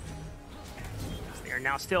Liquid. They are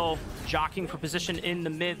now still jockeying for position in the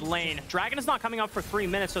mid lane. Dragon is not coming up for 3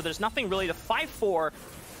 minutes, so there's nothing really to fight for.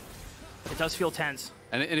 It does feel tense.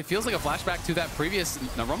 And it feels like a flashback to that previous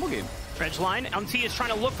Rumble game. Dredge line. UmTi is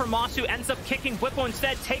trying to look for Massu, ends up kicking Bwipo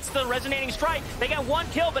instead, takes the resonating strike. They get 1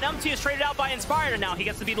 kill, but UmTi is traded out by Inspired, and now he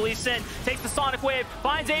gets to be the least in, takes the Sonic Wave,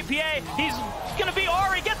 finds APA. He's gonna be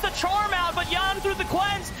Ahri, gets the charm out, but Yeon through the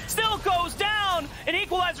cleanse still goes down. An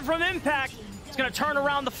equalizer from Impact. It's gonna turn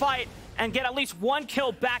around the fight and get at least 1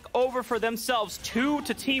 kill back over for themselves. 2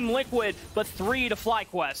 to Team Liquid, but 3 to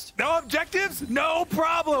FlyQuest. No objectives? No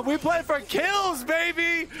problem. We play for kills,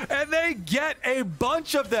 baby. And they get a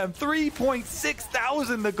bunch of them. 3.6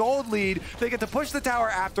 thousand the gold lead. They get to push the tower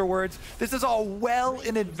afterwards. This is all well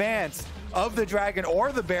in advance of the Dragon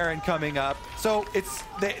or the Baron coming up. So it's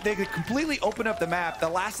they completely open up the map. The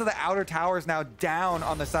last of the outer towers now down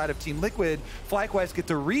on the side of Team Liquid. FlyQuest get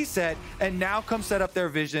to reset and now come set up their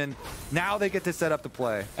vision. Now they get to set up the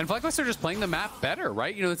play. And FlyQuest are just playing the map better,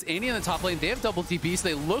 right? You know, it's Andy in the top lane. They have double TP, so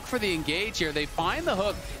they look for the engage here. They find the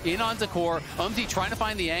hook in onto Core. UmTi trying to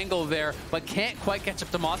find the angle there, but can't quite catch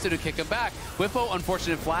up to Massu to kick him back. Bwipo,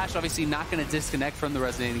 unfortunate flash, obviously not going to disconnect from the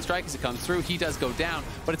resonating strike as it comes through. He does go down,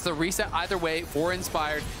 but it's the reset either way for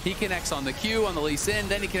Inspired. He connects on the Q, on the Lee Sin,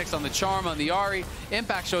 then he connects on the Charm, on the Ahri.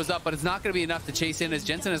 Impact shows up, but it's not going to be enough to chase in as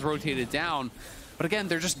Jensen has rotated down. But again,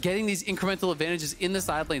 they're just getting these incremental advantages in the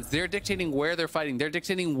side lanes. They're dictating where they're fighting. They're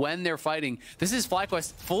dictating when they're fighting. This is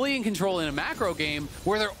FlyQuest fully in control in a macro game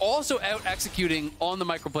where they're also out executing on the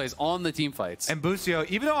micro plays, on the team fights. And Busio,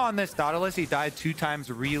 even though on this Nautilus he died 2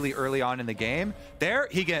 times really early on in the game, there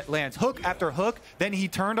he lands hook after hook. Then he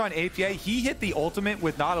turned on APA. He hit the ultimate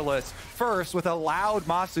with Nautilus first with a loud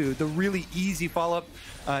Massu, the really easy follow-up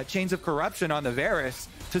chains of corruption on the Varus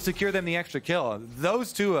to secure them the extra kill.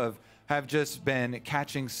 Those two have just been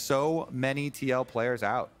catching so many TL players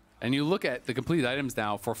out. And you look at the complete items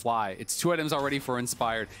now for Fly. It's 2 items already for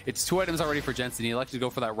Inspired. It's 2 items already for Jensen. He elected to go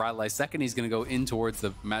for that Ride second. He's going to go in towards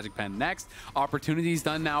the Magic Pen next. Opportunities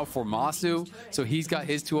done now for Massu. So he's got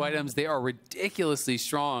his 2 items. They are ridiculously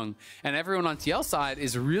strong. And everyone on TL side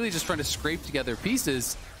is really just trying to scrape together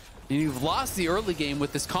pieces. And you've lost the early game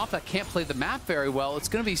with this comp that can't play the map very well. It's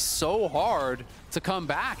going to be so hard to come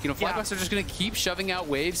back. You know, FlyQuest are just going to keep shoving out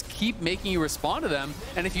waves, keep making you respond to them.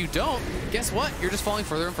 And if you don't, guess what? You're just falling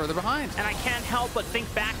further and further behind. And I can't help but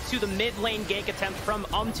think back to the mid lane gank attempt from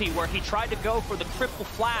UmTi, where he tried to go for the triple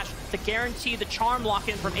flash to guarantee the charm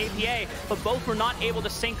lock-in from APA, but both were not able to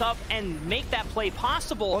sync up and make that play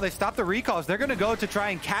possible. Well, they stopped the recalls. They're going to go to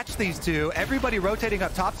try and catch these two. Everybody rotating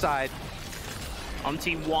up top side.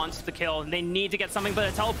 UmTi wants the kill, and they need to get something, but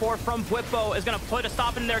a teleport from Bwipo is going to put a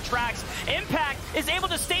stop in their tracks. Impact is able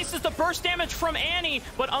to stasis the burst damage from Annie,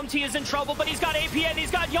 but UmTi is in trouble, but he's got AP and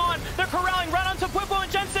he's got Yeon. They're corralling right onto Bwipo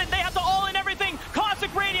and Jensen. They have to all-in everything.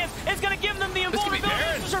 Cosmic Radiance is going to give them the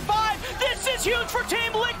invulnerability to survive. This is huge for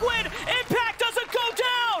Team Liquid. Impact doesn't go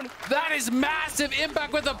down. That is massive.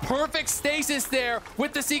 Impact with a perfect stasis there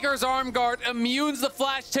with the Seeker's Arm Guard. Immunes the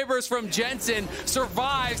flash timbers from Jensen.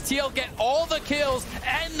 Survives. TL get all the kills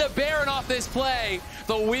and the Baron off this play.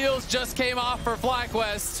 The wheels just came off for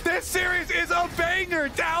FlyQuest. This series is a banger,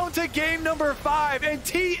 down to game number 5, and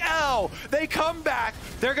TL, they come back.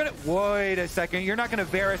 They're gonna, wait a second, you're not gonna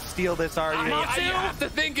Varus steal this, are you? You have to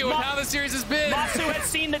think it with how the series has been. Massu has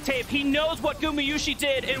seen the tape. He knows what Gumayushi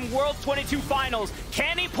did in World 22 Finals.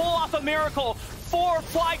 Can he pull off a miracle for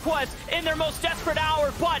FlyQuest in their most desperate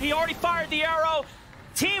hour? But he already fired the arrow.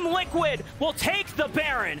 Team Liquid will take the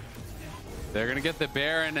Baron. They're going to get the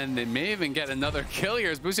Baron, and they may even get another kill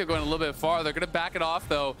here. As Busio going a little bit far. They're going to back it off,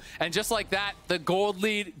 though. And just like that, the gold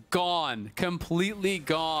lead gone. Completely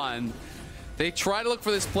gone. They try to look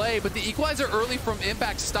for this play, but the equalizer early from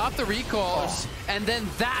Impact stopped the recalls. And then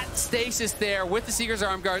that stasis there with the Seeker's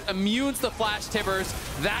Arm Guard immunes the flash timbers.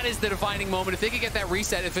 That is the defining moment. If they can get that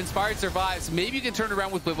reset, if Inspired survives, maybe you can turn it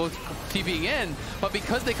around with Bwipo TPing in. But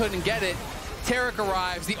because they couldn't get it, Taric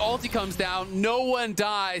arrives, the ulti comes down, no one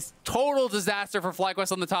dies. Total disaster for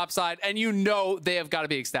FlyQuest on the top side, and you know they have got to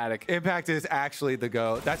be ecstatic. Impact is actually the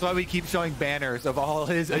GOAT. That's why we keep showing banners of all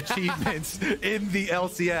his achievements in the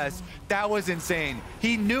LCS. That was insane.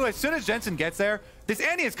 He knew as soon as Jensen gets there, this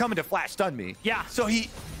Annie is coming to flash stun me. Yeah. So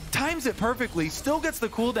he times it perfectly, still gets the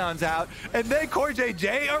cooldowns out, and then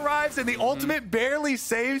CoreJJ arrives and the ultimate barely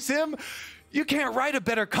saves him. You can't write a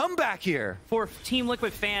better comeback here. For Team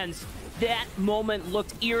Liquid fans, that moment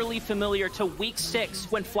looked eerily familiar to Week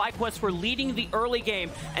 6 when FlyQuest were leading the early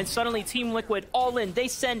game, and suddenly Team Liquid all in. They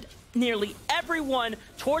send nearly everyone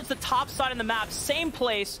towards the top side of the map, same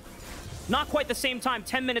place, not quite the same time,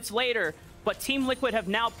 10 minutes later, but Team Liquid have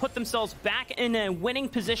now put themselves back in a winning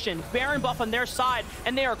position. Baron buff on their side,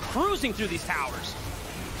 and they are cruising through these towers.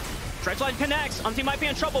 Dredgeline connects. UmTi might be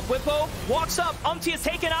in trouble. Bwipo walks up. UmTi is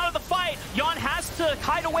taken out of the fight. Yeon has to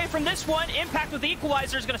hide away from this one. Impact with the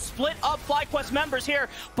equalizer is going to split up FlyQuest members here,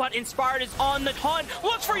 but Inspired is on the hunt.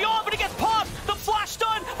 Looks for Yeon, but he gets popped. The flash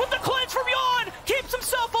stun with the clinch from Yeon. Keeps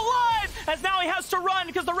himself alive, as now he has to run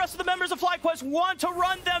because the rest of the members of FlyQuest want to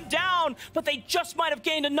run them down, but they just might have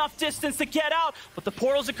gained enough distance to get out. But the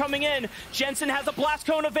portals are coming in. Jensen has a blast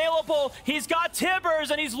cone available. He's got Tibbers,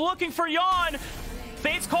 and he's looking for Yeon.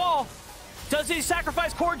 Fate's call. Does he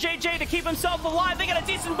sacrifice CoreJJ to keep himself alive? They get a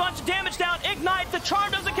decent bunch of damage down. Ignite, the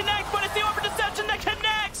charm doesn't connect, but it's the over deception that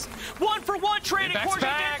connects. 1-for-1 trading.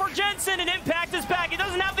 CoreJJ for Jensen, and Impact is back. He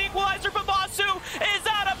doesn't have the equalizer, but Massu is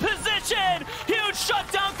out of position.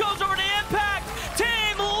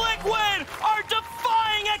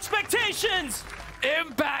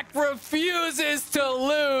 refuses to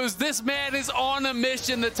lose. This man is on a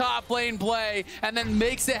mission, the top lane play, and then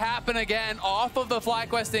makes it happen again off of the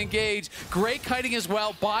FlyQuest engage. Great kiting as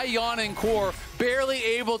well by Yeon and Core. Barely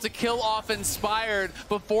able to kill off Inspired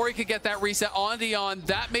before he could get that reset on Yeon.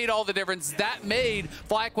 That made all the difference. That made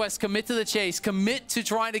FlyQuest commit to the chase, commit to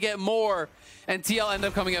trying to get more. And TL end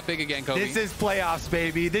up coming up big again, Kobe. This is playoffs,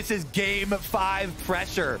 baby. This is game 5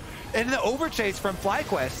 pressure. And the overchase from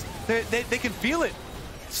FlyQuest, they can feel it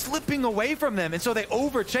slipping away from them. And so they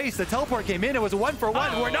overchase. The teleport came in. It was a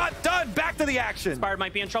 1-for-1. We're not done. Back to the action. Inspired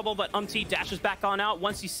might be in trouble, but UmTi dashes back on out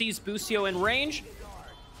once he sees Busio in range.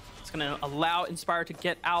 It's going to allow Inspired to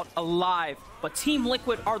get out alive. But Team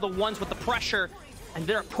Liquid are the ones with the pressure, and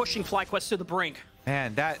they're pushing FlyQuest to the brink.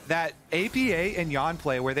 Man, that APA and Yeon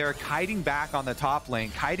play where they're kiting back on the top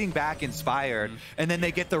lane, kiting back Inspired, and then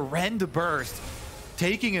they get the Rend burst,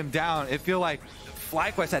 taking him down. It feel like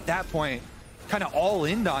FlyQuest at that point kind of all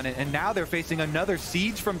in on it, and now they're facing another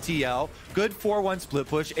siege from TL. Good 4-1 split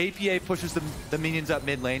push. APA pushes the minions up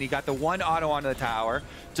mid lane. He got the 1 auto onto the tower.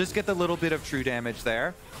 Just get the little bit of true damage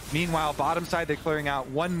there. Meanwhile, bottom side, they're clearing out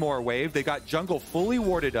one more wave. They got jungle fully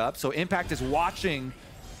warded up, so Impact is watching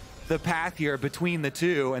the path here between the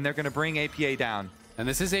two, and they're going to bring APA down. And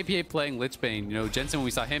this is APA playing Lich Bane. You know, Jensen, when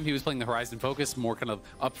we saw him, he was playing the Horizon Focus, more kind of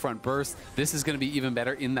upfront burst. This is going to be even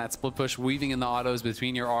better in that split push, weaving in the autos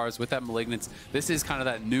between your Rs with that Malignance. This is kind of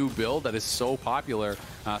that new build that is so popular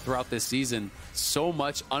throughout this season. So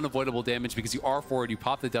much unavoidable damage because you are forward, you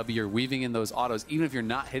pop the W, you're weaving in those autos. Even if you're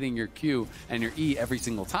not hitting your Q and your E every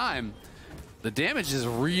single time, the damage is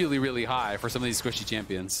really, really high for some of these squishy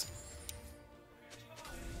champions.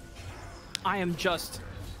 I am just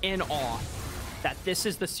in awe that this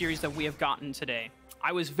is the series that we have gotten today.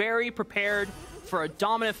 I was very prepared for a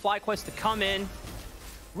dominant FlyQuest to come in,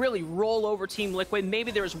 really roll over Team Liquid. Maybe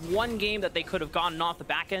there was one game that they could have gotten off the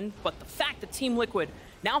back end, but the fact that Team Liquid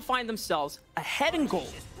now find themselves ahead in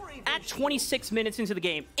gold at 26 minutes into the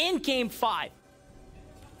game, in game 5,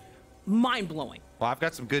 mind-blowing. Well, I've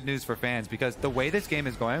got some good news for fans because the way this game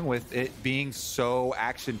is going with it being so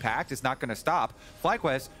action-packed, it's not going to stop.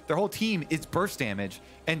 FlyQuest, their whole team is burst damage,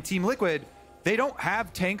 and Team Liquid, they don't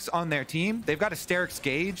have tanks on their team. They've got a Asterix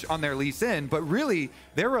Gage on their Lee Sin, but really,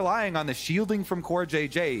 they're relying on the shielding from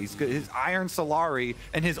CoreJJ, his Iron Solari,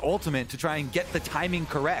 and his ultimate to try and get the timing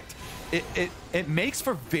correct. It makes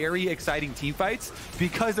for very exciting team fights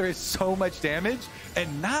because there is so much damage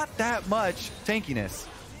and not that much tankiness.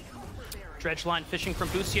 Dredge line fishing from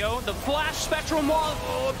Busio. The flash spectral maul.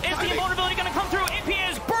 Is the invulnerability going to come through? APA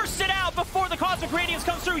is bursted out before the Cosmic Radiance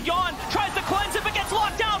comes through. Yeon tries to cleanse it, but gets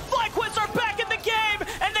locked down. FlyQuest are back in the game,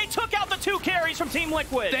 and they took out the 2 carries from Team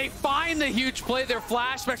Liquid. They find the huge play, their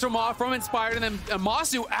flash spectral maul from Inspired, and then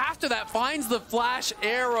Massu after that finds the flash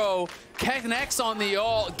arrow, connects on the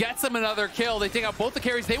ult, gets them another kill. They take out both the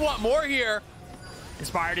carries. They want more here.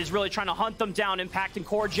 Inspired is really trying to hunt them down, impacting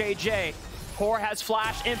CoreJJ. Core has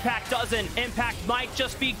flash, Impact doesn't. Impact might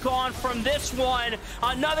just be gone from this one.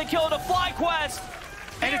 Another kill to FlyQuest.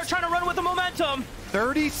 They are trying to run with the momentum.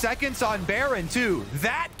 30 seconds on Baron, too.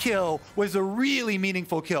 That kill was a really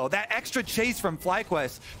meaningful kill. That extra chase from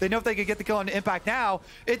FlyQuest. They know if they could get the kill on Impact now,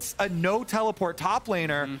 it's a no teleport top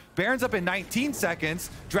laner. Baron's up in 19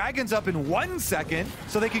 seconds. Dragon's up in 1 second.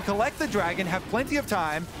 So they can collect the Dragon, have plenty of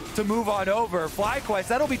time to move on over. FlyQuest,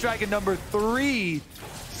 that'll be Dragon number 3.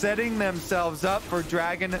 Setting themselves up for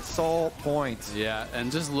Dragon Soul points. Yeah,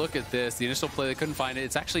 and just look at this. The initial play, they couldn't find it.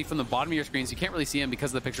 It's actually from the bottom of your screen, so you can't really see him because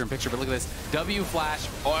of the picture-in-picture, but look at this. W flash,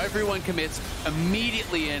 everyone commits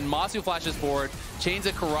immediately in. Massu flashes forward, Chains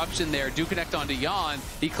of Corruption there, do connect onto Yeon.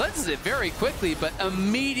 He cleanses it very quickly, but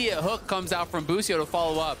immediate hook comes out from Busio to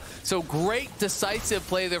follow up. So great decisive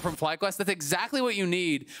play there from FlyQuest. That's exactly what you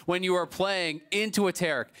need when you are playing into a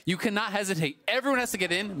Taric. You cannot hesitate. Everyone has to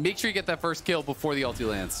get in. Make sure you get that first kill before the ulti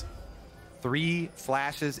lands. 3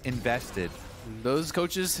 flashes invested. Those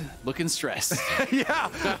coaches looking stressed. Yeah.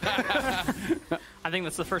 I think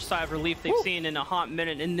that's the first sigh of relief they've seen in a hot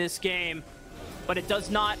minute in this game. But it does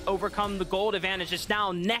not overcome the gold advantage. It's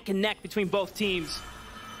now neck and neck between both teams.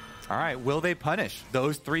 All right, will they punish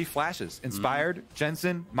those 3 flashes? Inspired,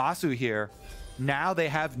 Jensen, Massu here. Now they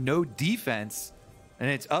have no defense, and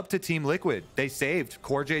it's up to Team Liquid. They saved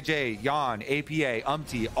CoreJJ, Yeon, APA,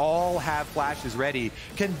 UmTi, all have flashes ready.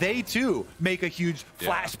 Can they too make a huge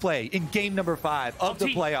flash play in game number 5 of the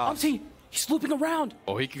playoffs? UmTi, he's looping around.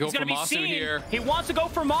 Oh, he could go for Massu here. He wants to go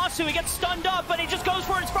for Massu. He gets stunned up, but he just goes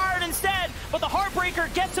for Inspired instead. But the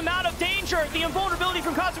Heartbreaker gets him out of danger. The invulnerability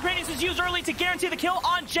from Cosmic Radiance is used early to guarantee the kill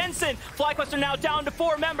on Jensen. FlyQuest are now down to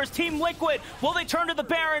 4 members. Team Liquid, will they turn to the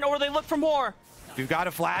Baron or will they look for more? If you've got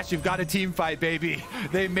a flash, you've got a team fight, baby.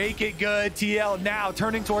 They make it good. TL now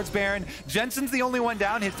turning towards Baron. Jensen's the only one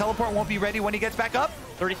down. His teleport won't be ready when he gets back up.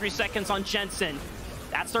 33 seconds on Jensen.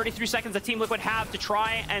 That's 33 seconds that Team Liquid have to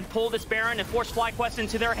try and pull this Baron and force FlyQuest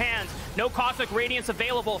into their hands. No Cosmic Radiance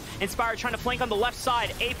available. Inspired trying to flank on the left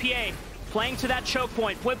side. APA playing to that choke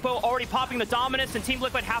point. Bwipo already popping the dominance, and Team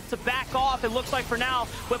Liquid have to back off. It looks like for now,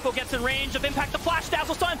 Bwipo gets in range of impact. The flash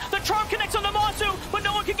dazzle stun. The charm connects on the Massu, but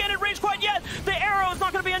no one can get in range quite yet. The arrow is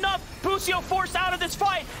not going to be enough. Busio forced out of this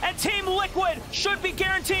fight, and Team Liquid should be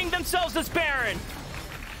guaranteeing themselves this Baron.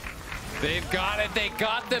 They've got it. They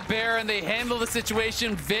got the Baron. They handle the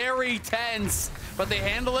situation very tense, but they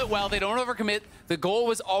handle it well. They don't overcommit. The goal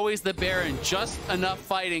was always the Baron. Just enough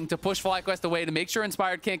fighting to push FlyQuest away to make sure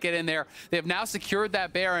Inspired can't get in there. They have now secured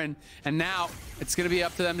that Baron, and now it's going to be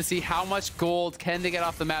up to them to see how much gold can they get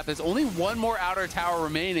off the map. There's only one more outer tower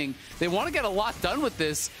remaining. They want to get a lot done with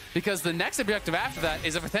this because the next objective after that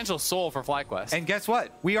is a potential soul for FlyQuest. And guess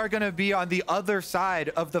what? We are going to be on the other side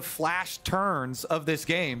of the flash turns of this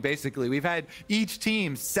game, basically. We've had each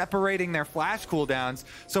team separating their flash cooldowns.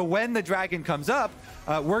 So when the dragon comes up,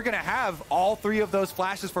 we're going to have all three of those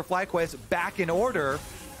flashes for FlyQuest back in order.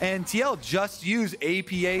 And TL just used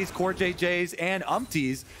APAs, CoreJJs, and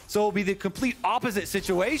UmTis. So it'll be the complete opposite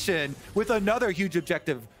situation with another huge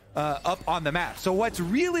objective up on the map. So what's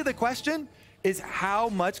really the question is how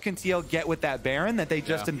much can TL get with that Baron that they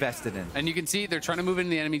just invested in? And you can see they're trying to move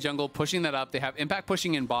into the enemy jungle, pushing that up. They have Impact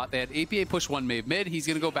pushing in bot. They had APA push one mid. He's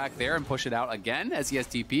going to go back there and push it out again as he has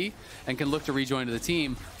TP and can look to rejoin to the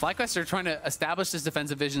team. FlyQuest are trying to establish this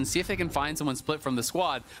defensive vision, see if they can find someone split from the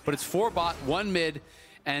squad. But it's 4 bot, 1 mid.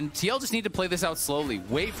 And TL just need to play this out slowly.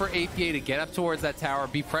 Wait for APA to get up towards that tower,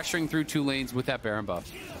 be pressuring through 2 lanes with that Baron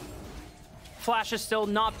buff. Flash is still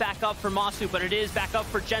not back up for Massu, but it is back up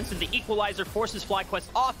for Jensen. The equalizer forces FlyQuest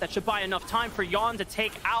off. That should buy enough time for Yeon to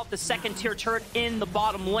take out the second tier turret in the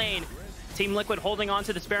bottom lane. Team Liquid holding on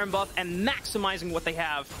to this Baron buff and maximizing what they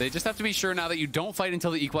have. They just have to be sure now that you don't fight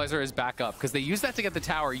until the equalizer is back up, because they use that to get the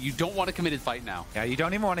tower. You don't want a committed fight now. Yeah, you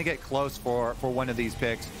don't even want to get close for one of these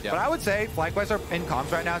picks. Yep. But I would say FlyQuest are in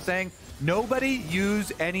comms right now saying nobody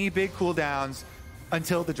use any big cooldowns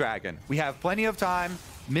until the dragon. We have plenty of time.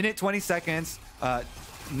 Minute 20 seconds.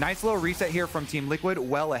 Nice little reset here from Team Liquid,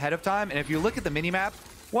 well ahead of time. And if you look at the minimap,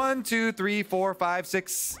 1, 2, 3, 4, 5,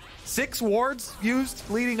 6 wards used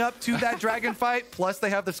leading up to that dragon fight. Plus they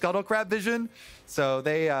have the scuttle crab vision. So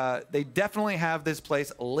they definitely have this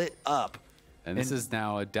place lit up. And this is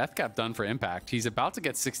now a death cap done for Impact. He's about to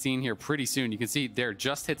get 16 here pretty soon. You can see there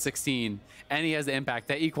just hit 16 and he has the Impact.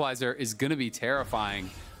 That equalizer is going to be terrifying.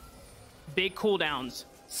 Big cooldowns.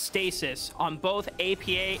 Stasis on both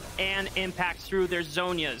APA and Impact through their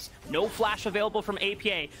Zonias. No flash available from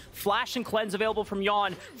APA. Flash and cleanse available from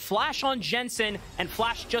Yeon. Flash on Jensen, and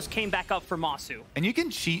flash just came back up for Massu. And you can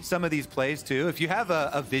cheat some of these plays too. If you have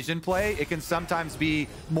a vision play, it can sometimes be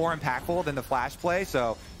more impactful than the flash play.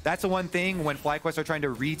 So that's the one thing when FlyQuest are trying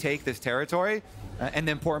to retake this territory. And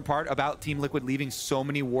the important part about Team Liquid leaving so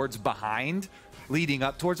many wards behind leading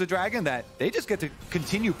up towards the dragon, that they just get to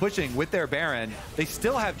continue pushing with their Baron. They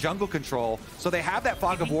still have jungle control, so they have that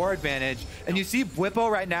fog of war advantage. And you see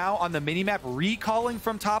Bwipo right now on the minimap recalling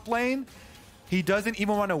from top lane. He doesn't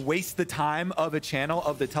even want to waste the time of a channel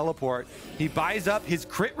of the teleport. He buys up his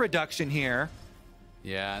crit reduction here.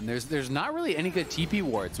 Yeah, and there's not really any good TP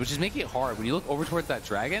wards, which is making it hard. When you look over towards that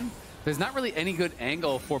dragon, there's not really any good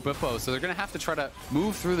angle for Bwipo, so they're going to have to try to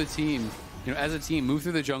move through the team. You know, as a team, move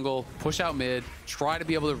through the jungle, push out mid, try to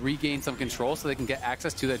be able to regain some control so they can get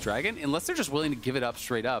access to that dragon, unless they're just willing to give it up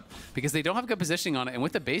straight up, because they don't have good positioning on it. And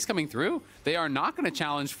with the base coming through, they are not going to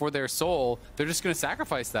challenge for their soul. They're just going to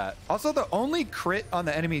sacrifice that. Also, the only crit on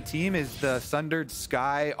the enemy team is the Sundered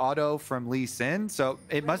Sky auto from Lee Sin. So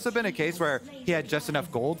it must have been a case where he had just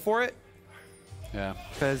enough gold for it. Yeah.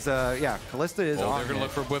 Because, yeah, Kalista is on. They're going to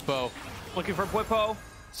look for Bwipo. Looking for Bwipo.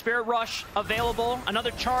 Spirit Rush available.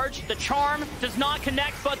 Another charge. The charm does not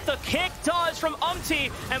connect, but the kick does from UmTi,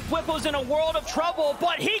 and Bwipo's in a world of trouble,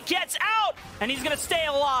 but he gets out, and he's going to stay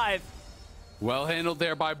alive. Well handled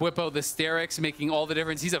there by Bwipo. The Sterix making all the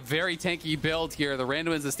difference. He's a very tanky build here. The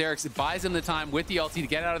random wins the Sterix. It buys him the time with the LT to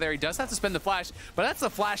get out of there. He does have to spend the flash, but that's a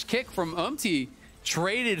flash kick from UmTi.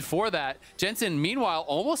 Traded for that. Jensen, meanwhile,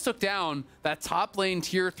 almost took down that top lane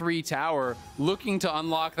tier 3 tower, looking to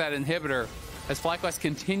unlock that inhibitor. As FlyQuest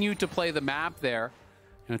continue to play the map there,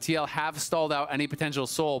 you know, TL have stalled out any potential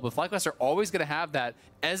soul, but FlyQuest are always going to have that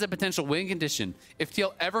as a potential win condition. If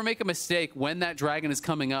TL ever make a mistake when that dragon is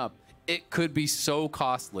coming up, it could be so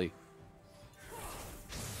costly.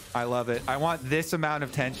 I love it. I want this amount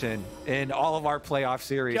of tension in all of our playoff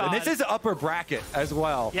series. God. And this is upper bracket as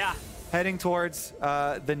well. Yeah. Heading towards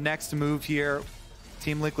the next move here.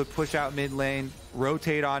 Team Liquid push out mid lane,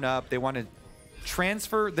 rotate on up. They want to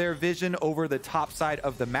transfer their vision over the top side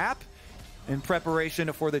of the map in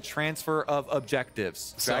preparation for the transfer of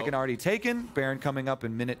objectives. Dragon already taken, Baron coming up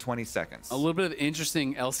in minute 20 seconds. A little bit of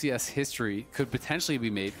interesting LCS history could potentially be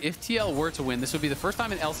made. If TL were to win, this would be the first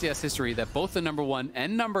time in LCS history that both the #1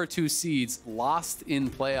 and #2 seeds lost in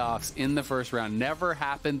playoffs in the first round. Never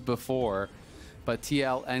happened before. But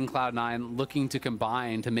TL and Cloud9 looking to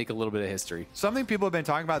combine to make a little bit of history. Something people have been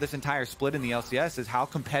talking about this entire split in the LCS is how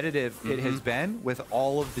competitive it has been with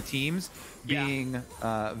all of the teams being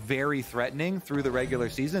very threatening through the regular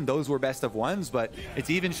season. Those were best of ones, but it's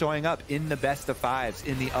even showing up in the best of fives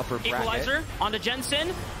in the upper bracket. Equalizer onto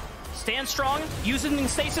Jensen. Stand strong, using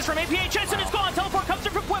stasis from APA. Jensen is gone. Teleport comes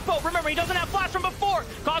in from Bwipo. Remember, he doesn't have flash from before.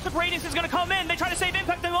 Cosmic Radiance is going to come in. They try to save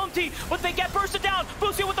Impact and UmTi, but they get bursted down.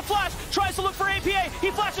 Busio with the flash, tries to look for APA. He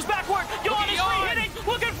flashes backward. Yeon is free hitting.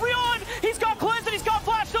 Look at Yeon. He's got cleanse and he's got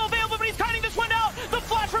flash still available, but he's kiting this one out. The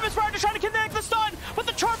flash from his fire to try to connect the stun, but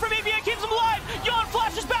the charm from APA keeps him alive. Yeon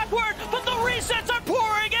flashes backward, but the resets are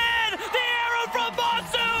pouring in. The arrow from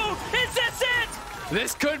Massu. Is this it?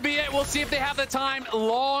 This could be it. We'll see if they have the time.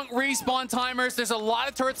 Long respawn timers. There's a lot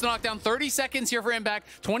of turrets to knock down. 30 seconds here for Impact.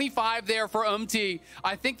 25 there for UmTi.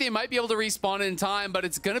 I think they might be able to respawn in time, but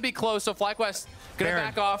it's going to be close. So FlyQuest going to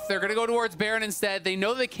back off. They're going to go towards Baron instead. They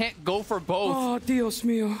know they can't go for both. Oh, Dios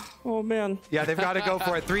mío. Oh, man. Yeah, they've got to go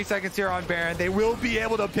for it. 3 seconds here on Baron. They will be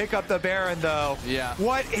able to pick up the Baron, though. Yeah.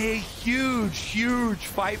 What a huge, huge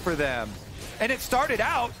fight for them. And it started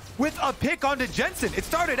out with a pick onto Jensen. It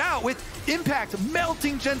started out with Impact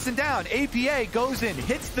melting Jensen down. APA goes in,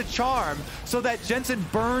 hits the charm so that Jensen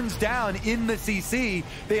burns down in the CC.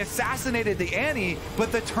 They assassinated the Annie,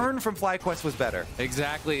 but the turn from FlyQuest was better.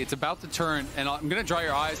 Exactly. It's about to turn, and I'm going to draw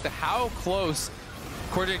your eyes to how close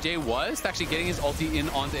CoreJJ was to actually getting his ulti in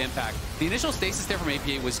onto Impact. The initial stasis there from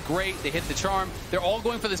APA was great. They hit the charm. They're all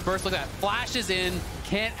going for this burst. Look at that. Flashes in.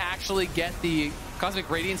 Can't actually get the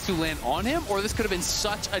Cosmic Radiance to land on him, or this could have been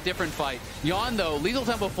such a different fight. Yeon, though, Lethal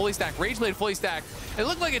Tempo fully stacked, Rage Blade fully stacked. It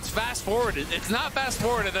looked like it's fast-forwarded. It's not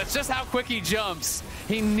fast-forwarded. That's just how quick he jumps.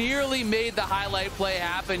 He nearly made the highlight play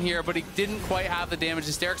happen here, but he didn't quite have the damage.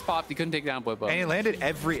 Hysteric's popped. He couldn't take down Bwipo. And he landed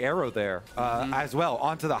every arrow there as well,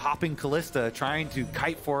 onto the hopping Kalista, trying to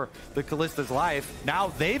kite for the Kalista's life. Now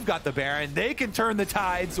they've got the Baron. They can turn the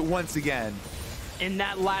tides once again. In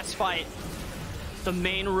that last fight, the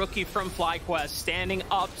main rookie from FlyQuest standing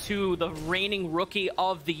up to the reigning rookie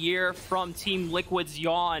of the year from Team Liquid's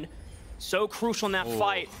Yeon. So crucial in that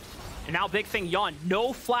fight. And now big thing, Yeon,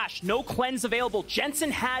 no flash, no cleanse available. Jensen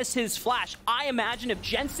has his flash. I imagine if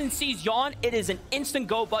Jensen sees Yeon, it is an instant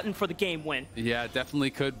go button for the game win. Yeah, it definitely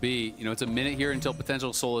could be. You know, it's a minute here until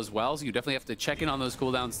potential soul as well, so you definitely have to check in on those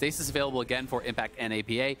cooldowns. Stasis available again for Impact and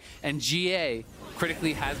APA, and GA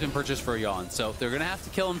critically has been purchased for Yeon, so they're going to have to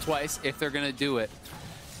kill him twice if they're going to do it.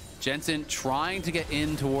 Jensen trying to get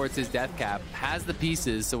in towards his death cap, has the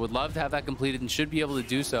pieces, so would love to have that completed and should be able to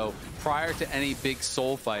do so prior to any big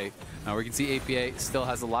soul fight. Now we can see APA still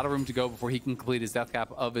has a lot of room to go before he can complete his death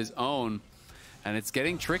cap of his own. And it's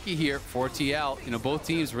getting tricky here for TL. You know, both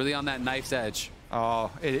teams really on that knife's edge.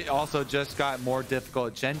 Oh, it also just got more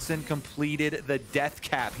difficult. Jensen completed the death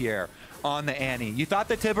cap here on the Annie. You thought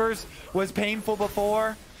the Tibbers was painful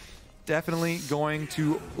before? Definitely going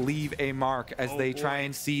to leave a mark as they try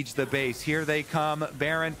and siege the base. Here they come.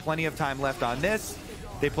 Baron, plenty of time left on this.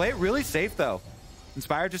 They play it really safe, though.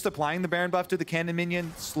 Inspire just applying the Baron buff to the cannon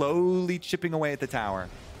minion, slowly chipping away at the tower.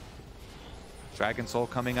 Dragon Soul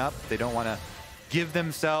coming up. They don't want to give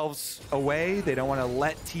themselves away. They don't want to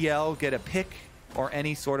let TL get a pick or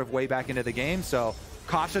any sort of way back into the game, so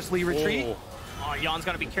cautiously retreat. Oh, Yeon's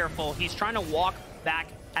got to be careful. He's trying to walk back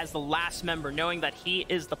as the last member, knowing that he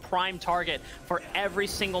is the prime target for every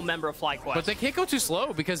single member of FlyQuest. But they can't go too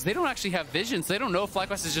slow because they don't actually have vision, so they don't know if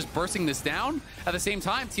FlyQuest is just bursting this down. At the same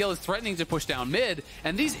time, TL is threatening to push down mid,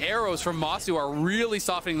 and these arrows from Massu are really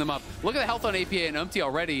softening them up. Look at the health on APA and UmTi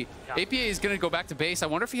already. Yeah. APA is going to go back to base. I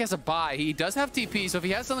wonder if he has a buy. He does have TP, so if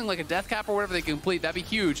he has something like a death cap or whatever they can complete, that'd be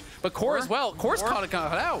huge. But Core as well. Core's caught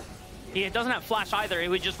out. He doesn't have flash either. It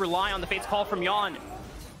would just rely on the Fate's Call from Yeon.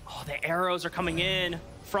 Oh, the arrows are coming in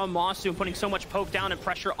from Massu, putting so much poke down and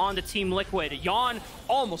pressure onto Team Liquid. Yeon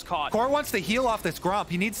almost caught. Core wants to heal off this Grump.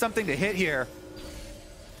 He needs something to hit here.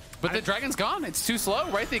 But the dragon's gone. It's too slow,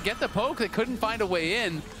 right? They get the poke. They couldn't find a way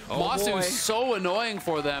in. Massu is so annoying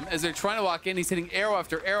for them as they're trying to walk in. He's hitting arrow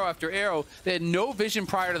after arrow after arrow. They had no vision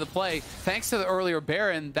prior to the play, thanks to the earlier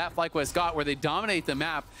Baron that FlyQuest got, where they dominate the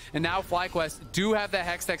map. And now FlyQuest do have that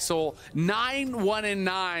Hextech Soul.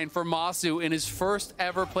 9-1-9 for Massu in his first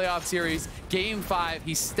ever playoff series. Game 5,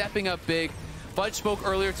 he's stepping up big. Fudge spoke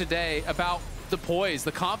earlier today about the poise,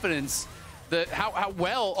 the confidence, how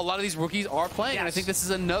well a lot of these rookies are playing. Yes. And I think this is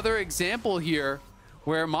another example here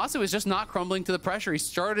where Massu is just not crumbling to the pressure. He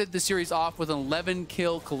started the series off with an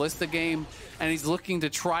 11-kill Kalista game, and he's looking to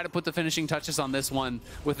try to put the finishing touches on this one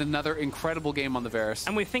with another incredible game on the Varus.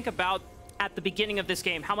 And we think about at the beginning of this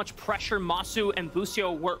game, how much pressure Massu and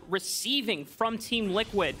Busio were receiving from Team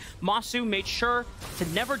Liquid. Massu made sure to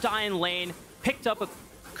never die in lane, picked up a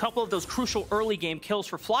couple of those crucial early game kills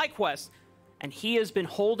for FlyQuest, and he has been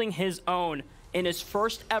holding his own in his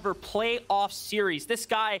first ever playoff series. This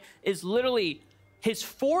guy is literally his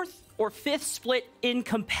 4th or 5th split in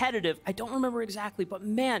competitive. I don't remember exactly, but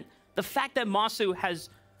man, the fact that Massu has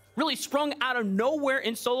really sprung out of nowhere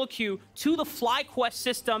in solo queue to the FlyQuest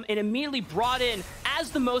system and immediately brought in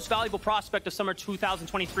as the most valuable prospect of summer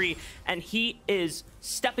 2023, and he is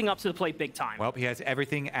stepping up to the plate big time. Well, he has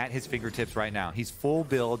everything at his fingertips right now. He's full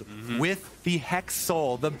build with the Hex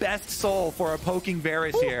Soul, the best soul for a poking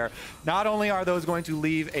Varus here. Not only are those going to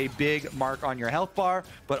leave a big mark on your health bar,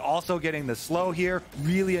 but also getting the slow here,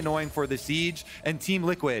 really annoying for the siege. And Team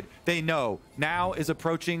Liquid, they know now is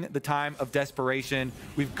approaching the time of desperation.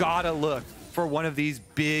 We've got to look for one of these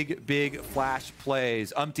big flash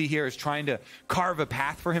plays. UmTi here is trying to carve a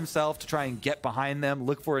path for himself to try and get behind them,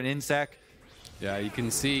 look for an insect. Yeah, you can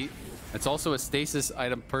see it's also a stasis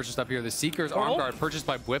item purchased up here. The Seeker's arm guard purchased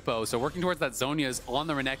by Bwipo. So working towards that Zhonya's on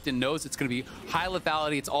the Renekton, knows it's going to be high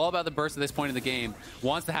lethality. It's all about the burst at this point in the game.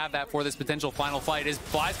 Wants to have that for this potential final fight. Is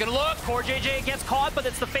Fly's going to look. CoreJJ gets caught, but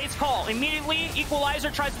it's the face call. Immediately, Equalizer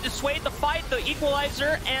tries to dissuade the fight. The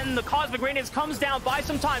Equalizer and the Cosmic Radiance comes down by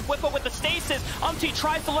some time. Bwipo with the stasis. UmTi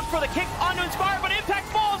tries to look for the kick onto Inspire, but Impact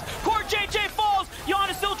falls. CoreJJ falls. Yeon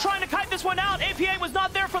is still trying to kite this one out. APA was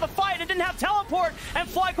not there for the fight. It didn't have teleport, and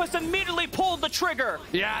FlyQuest immediately pulled the trigger.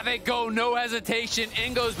 Yeah, they go, no hesitation.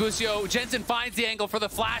 In goes Busio. Jensen finds the angle for the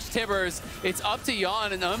flash tibbers. It's up to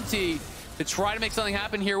Yeon and UmTi to try to make something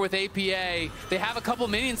happen here with APA. They have a couple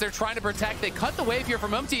minions they're trying to protect. They cut the wave here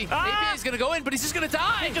from UmTi. APA is going to go in, but he's just going to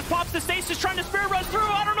die. He just pops the stasis, trying to spirit rush through.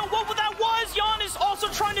 I don't know what that was. Yeon is also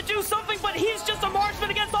trying to do something, but he's just a marksman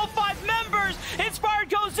against all 5 members. Inspired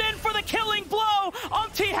goes in for the killing blow.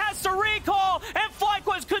 UmTi has to recall, and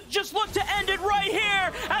FlyQuest could just look to end it right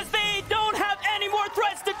here as they don't have any more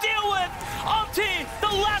threats to deal with. UmTi,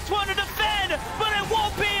 the last one to defend, but it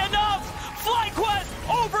won't be enough. FlyQuest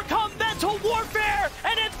overcome mental warfare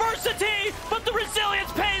and adversity, but the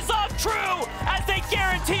resilience pays off true as they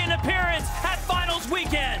guarantee an appearance at finals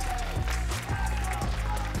weekend.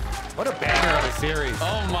 What a banger of a series.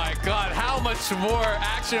 Oh my God, how much more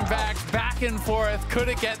action-packed, back and forth could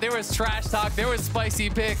it get? There was trash talk, there was spicy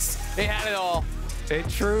picks, they had it all. It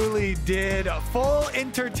truly did. Full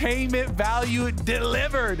entertainment value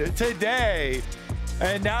delivered today.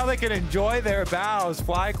 And now they can enjoy their bows.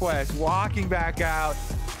 FlyQuest walking back out.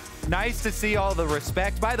 Nice to see all the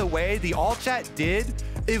respect. By the way, the all chat did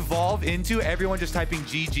evolve into everyone just typing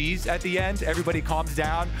GGs at the end. Everybody calms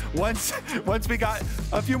down. Once we got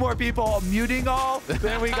a few more people muting all,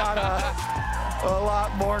 then we got a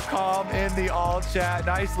lot more calm in the all chat.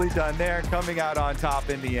 Nicely done there, coming out on top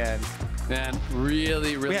in the end. Man,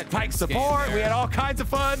 really we had Pyke support. We had all kinds of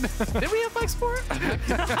fun. Did we have Pyke support?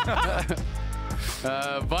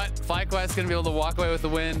 But FlyQuest going to be able to walk away with the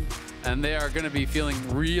win, and they are going to be feeling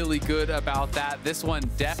really good about that. This one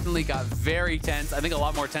definitely got very tense. I think a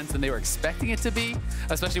lot more tense than they were expecting it to be,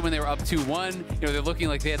 especially when they were up 2-1. You know, they're looking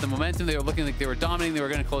like they had the momentum. They were looking like they were dominating. They were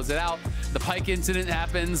going to close it out. The Pyke incident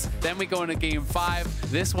happens. Then we go into game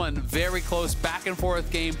 5. This one, very close, back and forth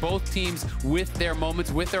game. Both teams with their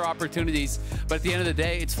moments, with their opportunities. But at the end of the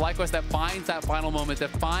day, it's FlyQuest that finds that final moment, that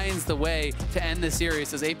finds the way to end the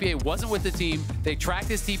series. As APA wasn't with the team, they tracked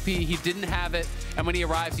his TP. He didn't have it. And when he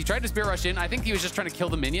arrives, he tried to spear rush in. I think he was just trying to kill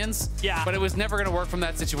the minions. Yeah. But it was never going to work from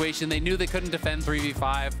that situation. They knew they couldn't defend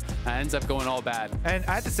 3v5. Ends up going all bad. And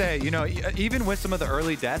I have to say, you know, even with some of the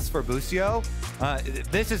early deaths for Busio,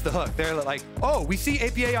 this is the hook. They're like, oh, we see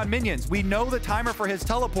APA on minions. We know the timer for his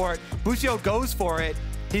teleport. Busio goes for it.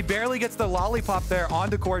 He barely gets the lollipop there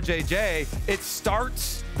onto CoreJJ. It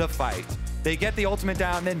starts the fight. They get the ultimate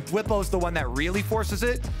down, then Bwipo's the one that really forces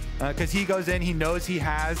it because he goes in, he knows he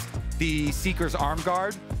has the Seeker's arm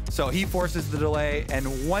guard. So he forces the delay,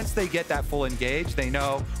 and once they get that full engage, they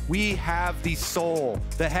know we have the soul,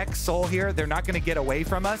 the Hex soul here. They're not going to get away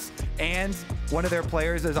from us, and one of their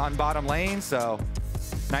players is on bottom lane, so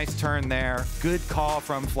nice turn there. Good call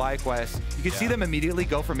from FlyQuest. You can see them immediately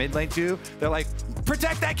go for mid lane too. They're like,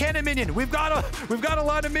 protect that cannon minion. We've got a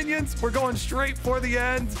lot of minions. We're going straight for the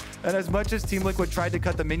end. And as much as Team Liquid tried to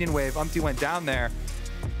cut the minion wave, UmTi went down there.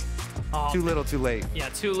 Too little, too late. Yeah,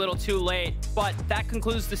 too little, too late. But that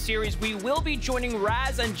concludes the series. We will be joining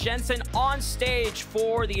Raz and Jensen on stage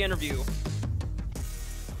for the interview.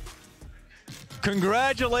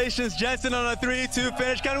 Congratulations, Jensen, on a 3-2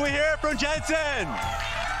 finish. Can we hear it from Jensen?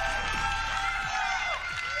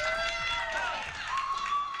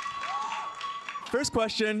 First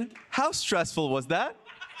question, how stressful was that?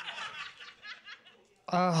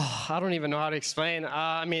 I don't even know how to explain.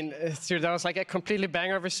 I mean, dude, that was like a completely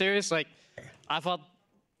banger of a series. Like, I thought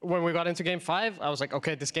when we got into game 5, I was like,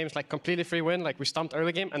 okay, this game's like completely free win. Like, we stumped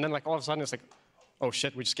early game, and then like all of a sudden it's like, oh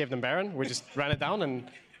shit, we just gave them Baron. We just ran it down,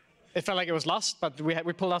 and it felt like it was lost, but we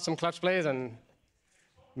pulled out some clutch plays and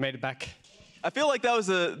made it back. I feel like that was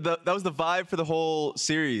the vibe for the whole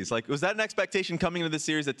series. Like, was that an expectation coming into this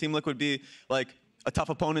series that Team Liquid would be like a tough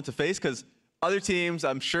opponent to face? Because other teams,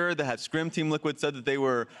 I'm sure, that had scrim Team Liquid said that they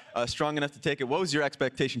were strong enough to take it. What was your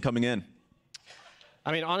expectation coming in?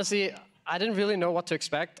 I mean, honestly, I didn't really know what to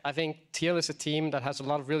expect. I think TL is a team that has a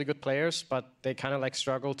lot of really good players, but they kind of like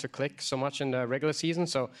struggle to click so much in the regular season.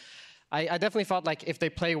 So I definitely thought like if they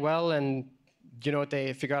play well and, you know,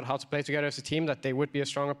 they figure out how to play together as a team, that they would be a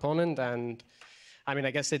strong opponent. And I mean,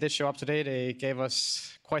 I guess they did show up today. They gave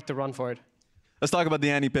us quite the run for it. Let's talk about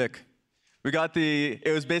the Annie pick. We got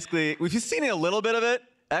it was basically, we've seen a little bit of it.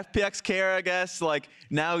 FPX care, I guess. Like,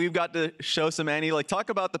 now you've got to show some Annie. Like, talk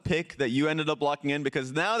about the pick that you ended up locking in,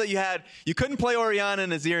 because now that you couldn't play Orianna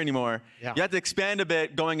and Azir anymore. Yeah. You had to expand a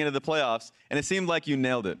bit going into the playoffs, and it seemed like you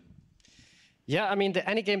nailed it. Yeah, I mean, the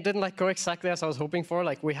Annie game didn't like go exactly as I was hoping for.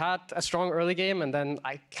 Like, we had a strong early game, and then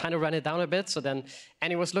I kind of ran it down a bit. So then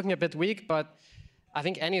Annie was looking a bit weak, but I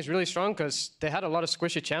think Annie is really strong because they had a lot of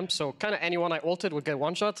squishy champs. So kind of anyone I ulted would get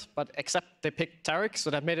one shot, but except they picked Taric, so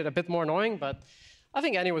that made it a bit more annoying. But I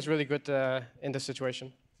think Annie was really good in this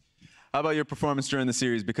situation. How about your performance during the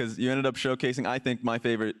series? Because you ended up showcasing, I think my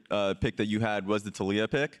favorite pick that you had was the Taliyah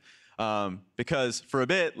pick. Because for a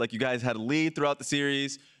bit, like, you guys had a lead throughout the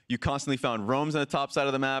series. You constantly found roams on the top side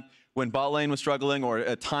of the map. When bot lane was struggling, or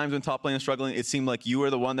at times when top lane was struggling, it seemed like you were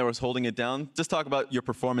the one that was holding it down. Just talk about your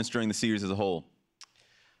performance during the series as a whole.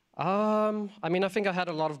 I mean, I think I had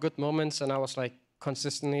a lot of good moments, and I was like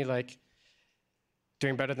consistently like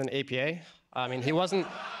doing better than APA. I mean, he wasn't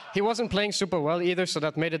playing super well either, so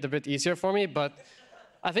that made it a bit easier for me. But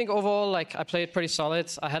I think overall, like, I played pretty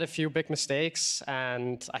solid. I had a few big mistakes,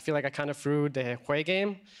 and I feel like I kind of threw the Hui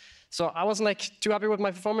game. So I wasn't like too happy with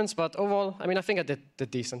my performance, but overall, I mean, I think I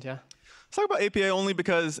did decent, yeah. Let's talk about APA only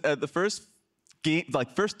because at the first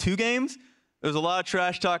 2 games, there was a lot of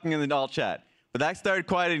trash talking in the alt chat. But that started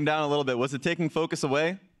quieting down a little bit. Was it taking focus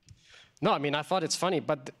away? No, I mean, I thought it's funny,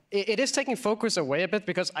 but it is taking focus away a bit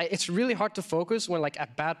because it's really hard to focus when like a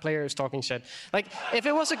bad player is talking shit. Like, if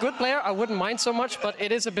it was a good player, I wouldn't mind so much, but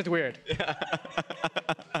it is a bit weird. Yeah.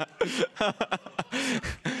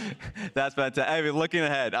 That's fantastic. I mean, looking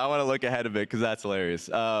ahead, I want to look ahead a bit because that's hilarious.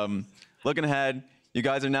 Looking ahead, you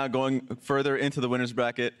guys are now going further into the winners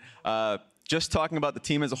bracket. Just talking about the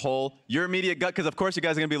team as a whole, your immediate gut, because of course you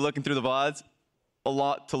guys are going to be looking through the VODs. A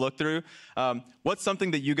lot to look through. What's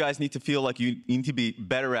something that you guys need to feel like you need to be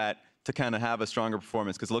better at to kind of have a stronger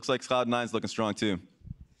performance? Because it looks like Cloud9 is looking strong too.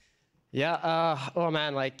 Yeah, oh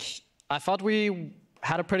man, like, I thought we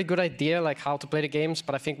had a pretty good idea like how to play the games,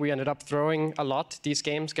 but I think we ended up throwing a lot these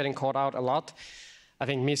games, getting caught out a lot. I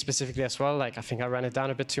think me specifically as well, like, I think I ran it down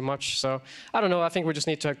a bit too much. So I don't know, I think we just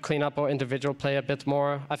need to clean up our individual play a bit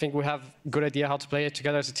more. I think we have a good idea how to play it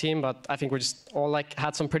together as a team, but I think we just all like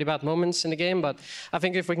had some pretty bad moments in the game. But I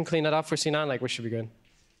think if we can clean it up for C9, like, we should be good.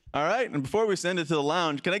 All right, and before we send it to the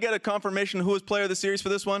lounge, can I get a confirmation who was player of the series for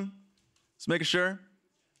this one? Let's make sure.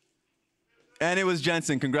 And it was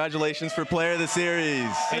Jensen. Congratulations for player of the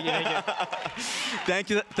series. Thank you. Thank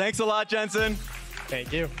you. Thanks a lot, Jensen.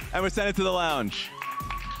 Thank you. And we're sending it to the lounge.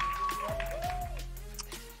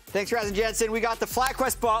 Thanks, Raz and Jensen. We got the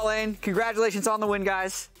FlyQuest bot lane. Congratulations on the win,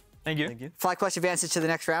 guys. Thank you. Thank you. FlyQuest advances to the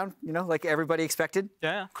next round, you know, like everybody expected.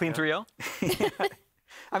 Yeah, clean 3-0.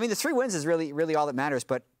 I mean, the 3 wins is really all that matters.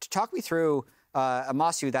 But to talk me through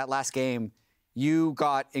Massu, that last game, you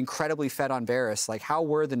got incredibly fed on Varus. Like, how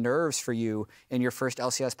were the nerves for you in your first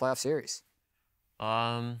LCS playoff series?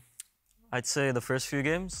 I'd say the first few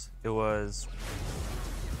games, it was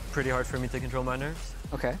pretty hard for me to control my nerves.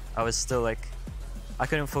 Okay. I was still like, I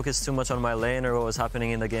couldn't focus too much on my lane or what was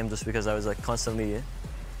happening in the game just because I was like constantly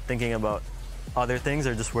thinking about other things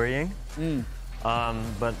or just worrying.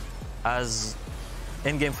 But as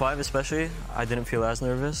in game 5 especially, I didn't feel as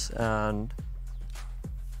nervous, and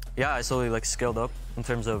yeah, I slowly like scaled up in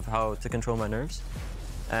terms of how to control my nerves,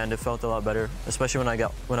 and it felt a lot better, especially when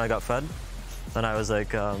I got fed. Then I was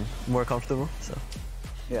like more comfortable. So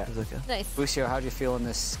yeah, it was okay. Nice. Busio, how did you feel in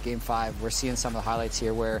this game 5? We're seeing some of the highlights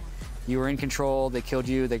here where you were in control, they killed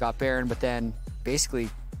you, they got Baron, but then basically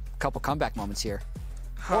a couple comeback moments here.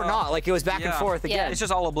 Or not, like it was back and forth again. Yeah. It's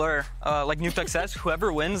just all a blur. Like Nuktuk says,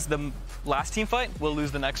 whoever wins the last team fight will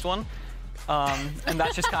lose the next one. And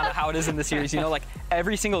that's just kind of how it is in the series, you know? Like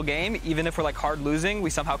every single game, even if we're like hard losing,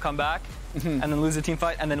 we somehow come back and then lose a team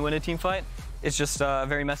fight and then win a team fight. It's just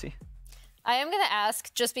very messy. I am going to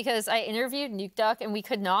ask, just because I interviewed Nuktuk and we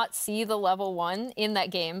could not see the level 1 in that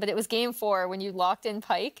game, but it was game 4 when you locked in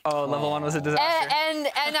Pyke. Oh, level 1 was a disaster. And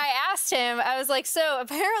I asked him, I was like, so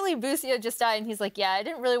apparently Busio just died, and he's like, yeah, I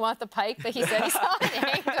didn't really want the Pyke, but he said he saw an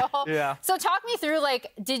angle. Yeah. So talk me through,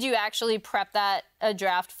 like, did you actually prep a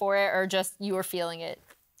draft for it, or just you were feeling it?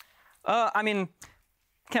 I mean,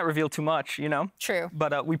 can't reveal too much, you know? True.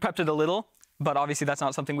 But we prepped it a little, but obviously that's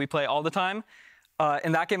not something we play all the time.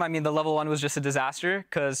 In that game, I mean, the level 1 was just a disaster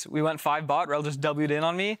because we went 5 bot, Rel just W'd in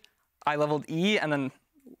on me. I leveled E, and then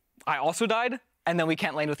I also died. And then we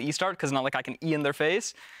can't lane with E start because not like I can E in their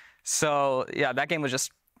face. So yeah, that game was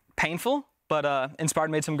just painful, but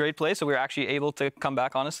Inspired made some great plays, so we were actually able to come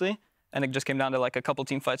back, honestly. And it just came down to like a couple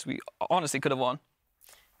team fights we honestly could have won.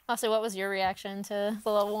 Also, what was your reaction to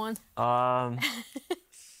the level 1?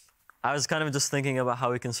 I was kind of just thinking about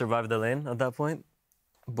how we can survive the lane at that point.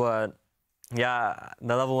 But yeah,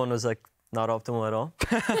 the level 1 was like not optimal at all.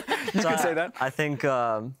 You could say that. I think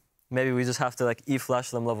maybe we just have to like E-flash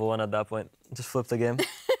them level 1 at that point. Just flip the game.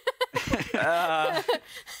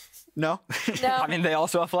 No? I mean, they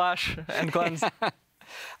also have flash and cleanse.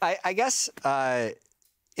 I guess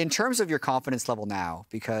in terms of your confidence level now,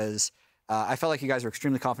 because I felt like you guys were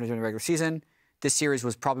extremely confident during the regular season. This series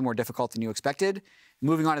was probably more difficult than you expected.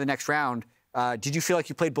 Moving on to the next round, did you feel like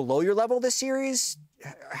you played below your level this series?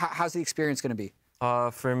 How's the experience going to be?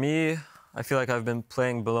 For me, I feel like I've been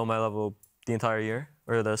playing below my level the entire year,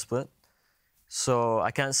 or the split. So I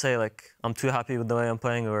can't say like I'm too happy with the way I'm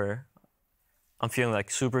playing or I'm feeling like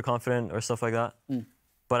super confident or stuff like that.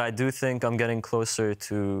 But I do think I'm getting closer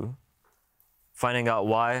to finding out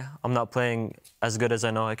why I'm not playing as good as I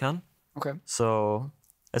know I can. Okay. So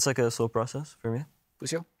it's like a slow process for me.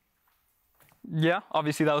 Busio? Yeah,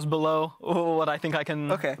 obviously that was below what I think I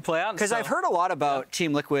can play out. Because I've heard a lot about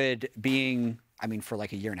Team Liquid being, I mean, for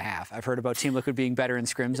like a year and a half, I've heard about Team Liquid being better in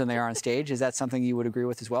scrims than they are on stage. Is that something you would agree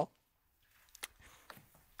with as well?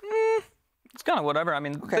 It's kind of whatever. I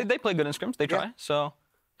mean, they play good in scrims. They try. So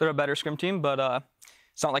they're a better scrim team, but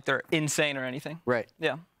it's not like they're insane or anything. Right.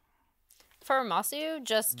 Yeah. For Massu,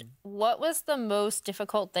 just what was the most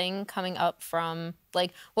difficult thing coming up from,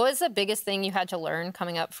 like, what was the biggest thing you had to learn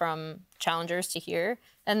coming up from challengers to here?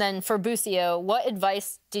 And then for Busio, what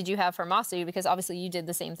advice did you have for Massu? Because obviously you did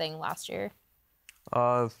the same thing last year.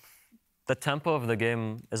 The tempo of the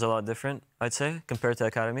game is a lot different, I'd say, compared to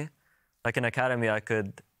Academy. Like in Academy, I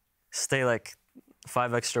could stay like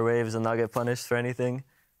 5 extra waves and not get punished for anything,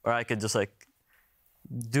 or I could just like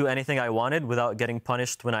do anything I wanted without getting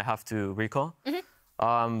punished when I have to recall.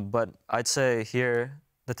 But I'd say here,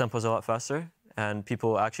 the tempo's a lot faster, and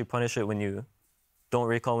people actually punish it when you don't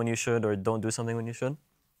recall when you should or don't do something when you should.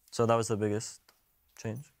 So that was the biggest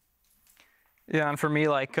change. Yeah, and for me,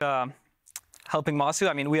 like helping Massu,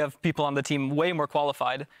 I mean, we have people on the team way more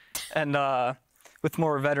qualified and with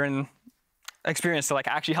more veteran experience to like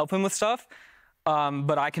actually help him with stuff.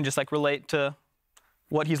 But I can just like relate to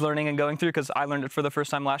what he's learning and going through because I learned it for the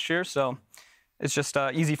first time last year. So it's just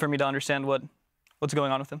easy for me to understand what's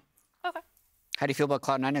going on with him. Okay. How do you feel about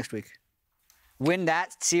Cloud9 next week? Win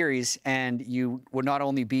that series and you would not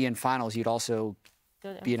only be in finals, you'd also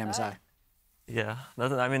be in MSI. Yeah,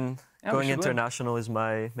 I mean, going international is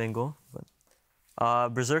my main goal. But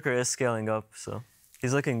Berserker is scaling up, so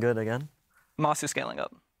he's looking good again. Massu scaling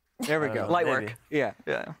up. There we go. Light work. Yeah.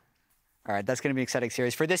 Yeah. All right, that's going to be an exciting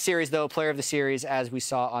series. For this series, though, player of the series, as we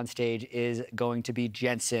saw on stage, is going to be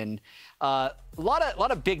Jensen. A lot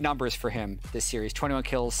of big numbers for him this series. 21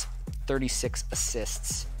 kills, 36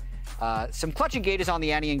 assists. Some clutch engages on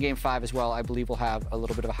the Annie in Game 5 as well. I believe we'll have a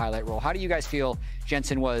little bit of a highlight role. How do you guys feel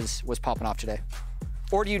Jensen was popping off today?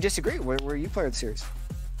 Or do you disagree? Were you player of the series?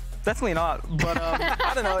 Definitely not, but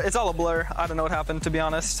I don't know. It's all a blur. I don't know what happened, to be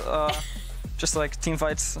honest. Just like team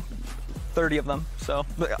fights 30 of them, so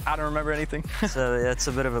I don't remember anything. So yeah, it's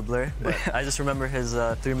a bit of a blur. But I just remember his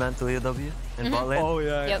 3-man to EW in bot lane. Oh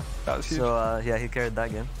yeah, Yep. That was huge. So yeah, he carried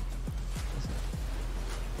that game.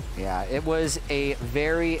 Yeah, it was a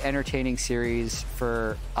very entertaining series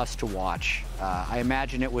for us to watch. I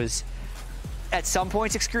imagine it was at some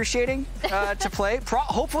points excruciating to play.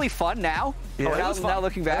 Hopefully fun now. Yeah, it was fun. Now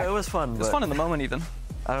looking back. Yeah, it was fun. It was fun in the moment even.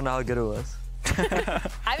 I don't know how good it was.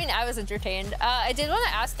 I mean, I was entertained. I did want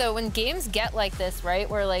to ask though, when games get like this, right,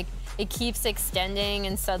 where like it keeps extending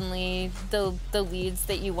and suddenly the leads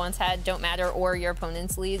that you once had don't matter, or your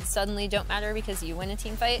opponent's leads suddenly don't matter because you win a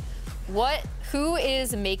team fight. Who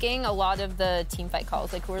is making a lot of the team fight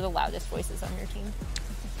calls? Like, who are the loudest voices on your team?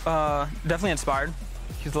 Definitely Inspired.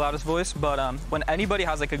 He's the loudest voice, but when anybody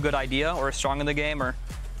has like a good idea or is strong in the game or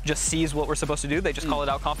just sees what we're supposed to do, they just call it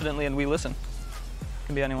out confidently and we listen.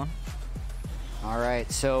 Can be anyone. All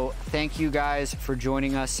right, so thank you guys for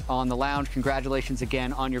joining us on the lounge. Congratulations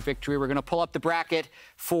again on your victory. We're going to pull up the bracket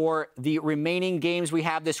for the remaining games we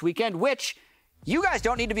have this weekend, which you guys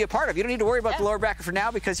don't need to be a part of. You don't need to worry about the lower bracket for now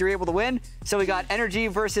because you're able to win. So we got Energy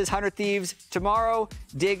versus 100 Thieves tomorrow,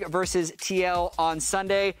 Dig versus TL on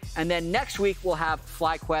Sunday, and then next week we'll have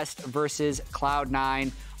FlyQuest versus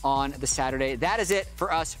Cloud9 on the Saturday. That is it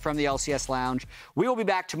for us from the LCS Lounge. We will be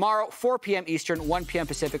back tomorrow, 4 p.m. Eastern, 1 p.m.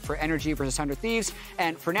 Pacific for Energy versus 100 Thieves.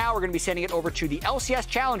 And for now, we're going to be sending it over to the LCS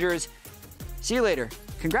Challengers. See you later.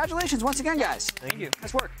 Congratulations once again, guys. Thank you.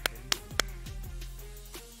 Nice work.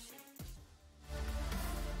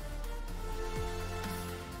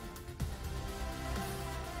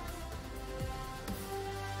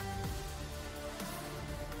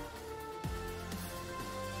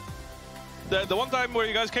 The one time where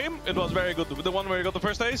you guys came, it was very good. The one where you got the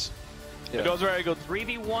first ace, it was very good.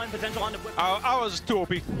 3v1 potential on the Bwipo. I was too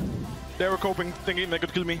OP. They were coping, thinking they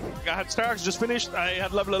could kill me. I had Starks just finished. I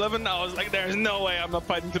had level 11. I was like, there's no way I'm not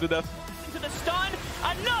fighting to the death. To the stun,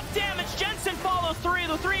 enough damage. Jensen follows 3.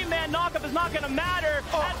 The 3-man knockup is not going to matter.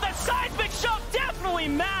 As the seismic shock definitely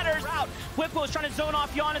matters. Out. Bwipo is trying to zone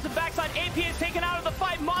off Yeon as the backside AP is taken out of the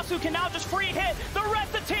fight. Massu can now just free hit. The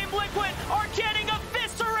rest of Team Liquid are getting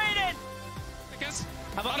eviscerated.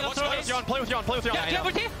 Play with Yeon, play with Yeon, play with Yeon. Yeah,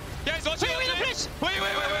 Wait.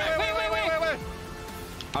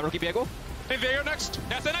 I'm rookie Viego. Hey, Viego next.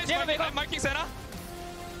 That's a nice one. I'm marking Senna.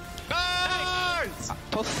 Nice!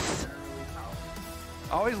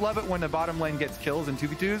 I always love it when the bottom lane gets kills in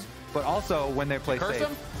 2v2s, but also when they play Curse safe.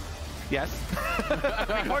 him? Yes.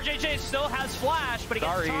 CoreJJ still has flash, but he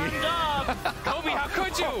gets turned up. Kobe, how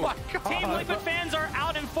could you? Oh Team Liquid fans are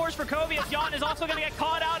out in force for Kobe, as Yeon is also going to get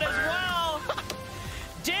caught out as well.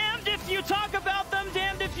 Damned if you talk about them,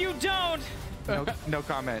 damned if you don't. No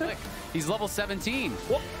comment. He's level 17.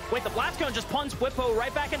 Whoa, wait, the blast cone just puns Bwipo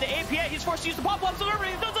right back into APA. He's forced to use the pop-up absorber.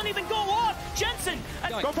 He doesn't even go off. Jensen.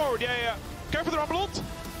 Go forward, yeah. Care for the rumble ult.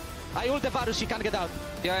 I ult the Varus, he can't get out.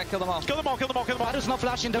 Yeah, kill them all. Kill them all. Varus no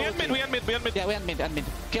flash in the We end mid. Yeah, we end mid.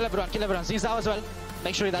 Kill everyone. Zin's down as well.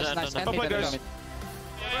 Make sure he does nice. End mid.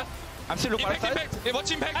 Yeah. I'm still looking for Impact.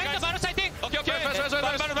 Watch impact, guys. Varus, I think. Okay.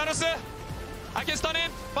 Varus. I can stun in.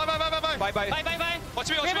 Bye. Bye. Watch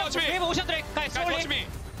me. Ocean Drake. Guys, Watch me.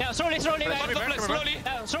 Yeah, slowly. Slowly.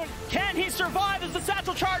 Can he survive as the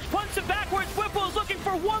satchel charge punts him backwards? Bwipo is looking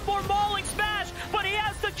for one more mauling smash, but he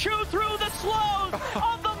has to chew through the slows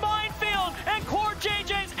of the minefield, and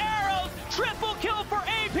CoreJJ's arrows. Triple kill for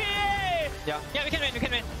APA. Yeah, we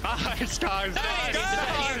can win. Nice, guys.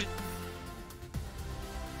 Nice.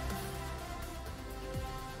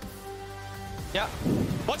 Yeah.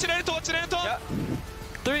 Watch it, Renekton. Yeah.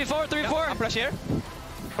 3v4. I'm flash here.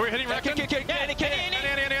 Are we hitting Renekton?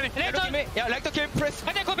 Yeah, like to kill Prince.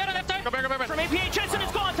 Go back. From APA, Jensen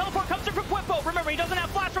is gone. Teleport comes in from Bwipo. Remember, he doesn't have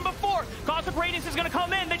flash from before. Cosmic Radiance is going to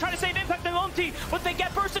come in. They try to save Impact and UmTi, but they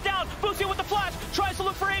get bursted down. Busio with the flash. Tries to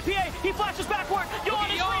look for APA. He flashes backward. Yeon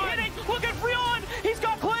is free-hitting. Look at Yeon. He's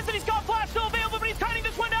got cleanse and he's got flash still available, but he's kiting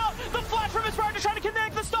this one out. The flash from Inspired to try to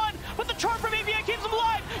connect the stun, but the charm from APA keeps him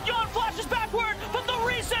alive. Yeon flashes backward, but the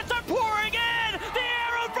resets are pouring in. The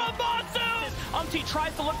arrow from Massu. UmTi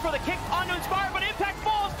tries to look for the kick onto Inspired, but Impact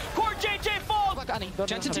falls. CoreJJ falls.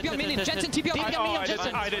 Jensen TP on million. Jensen TP on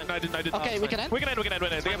million. I didn't. Okay, we can end. We can end.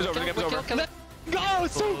 The game is over. Go!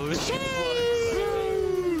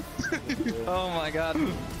 Oh my god.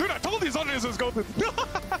 Dude, I told you Sundays was golden.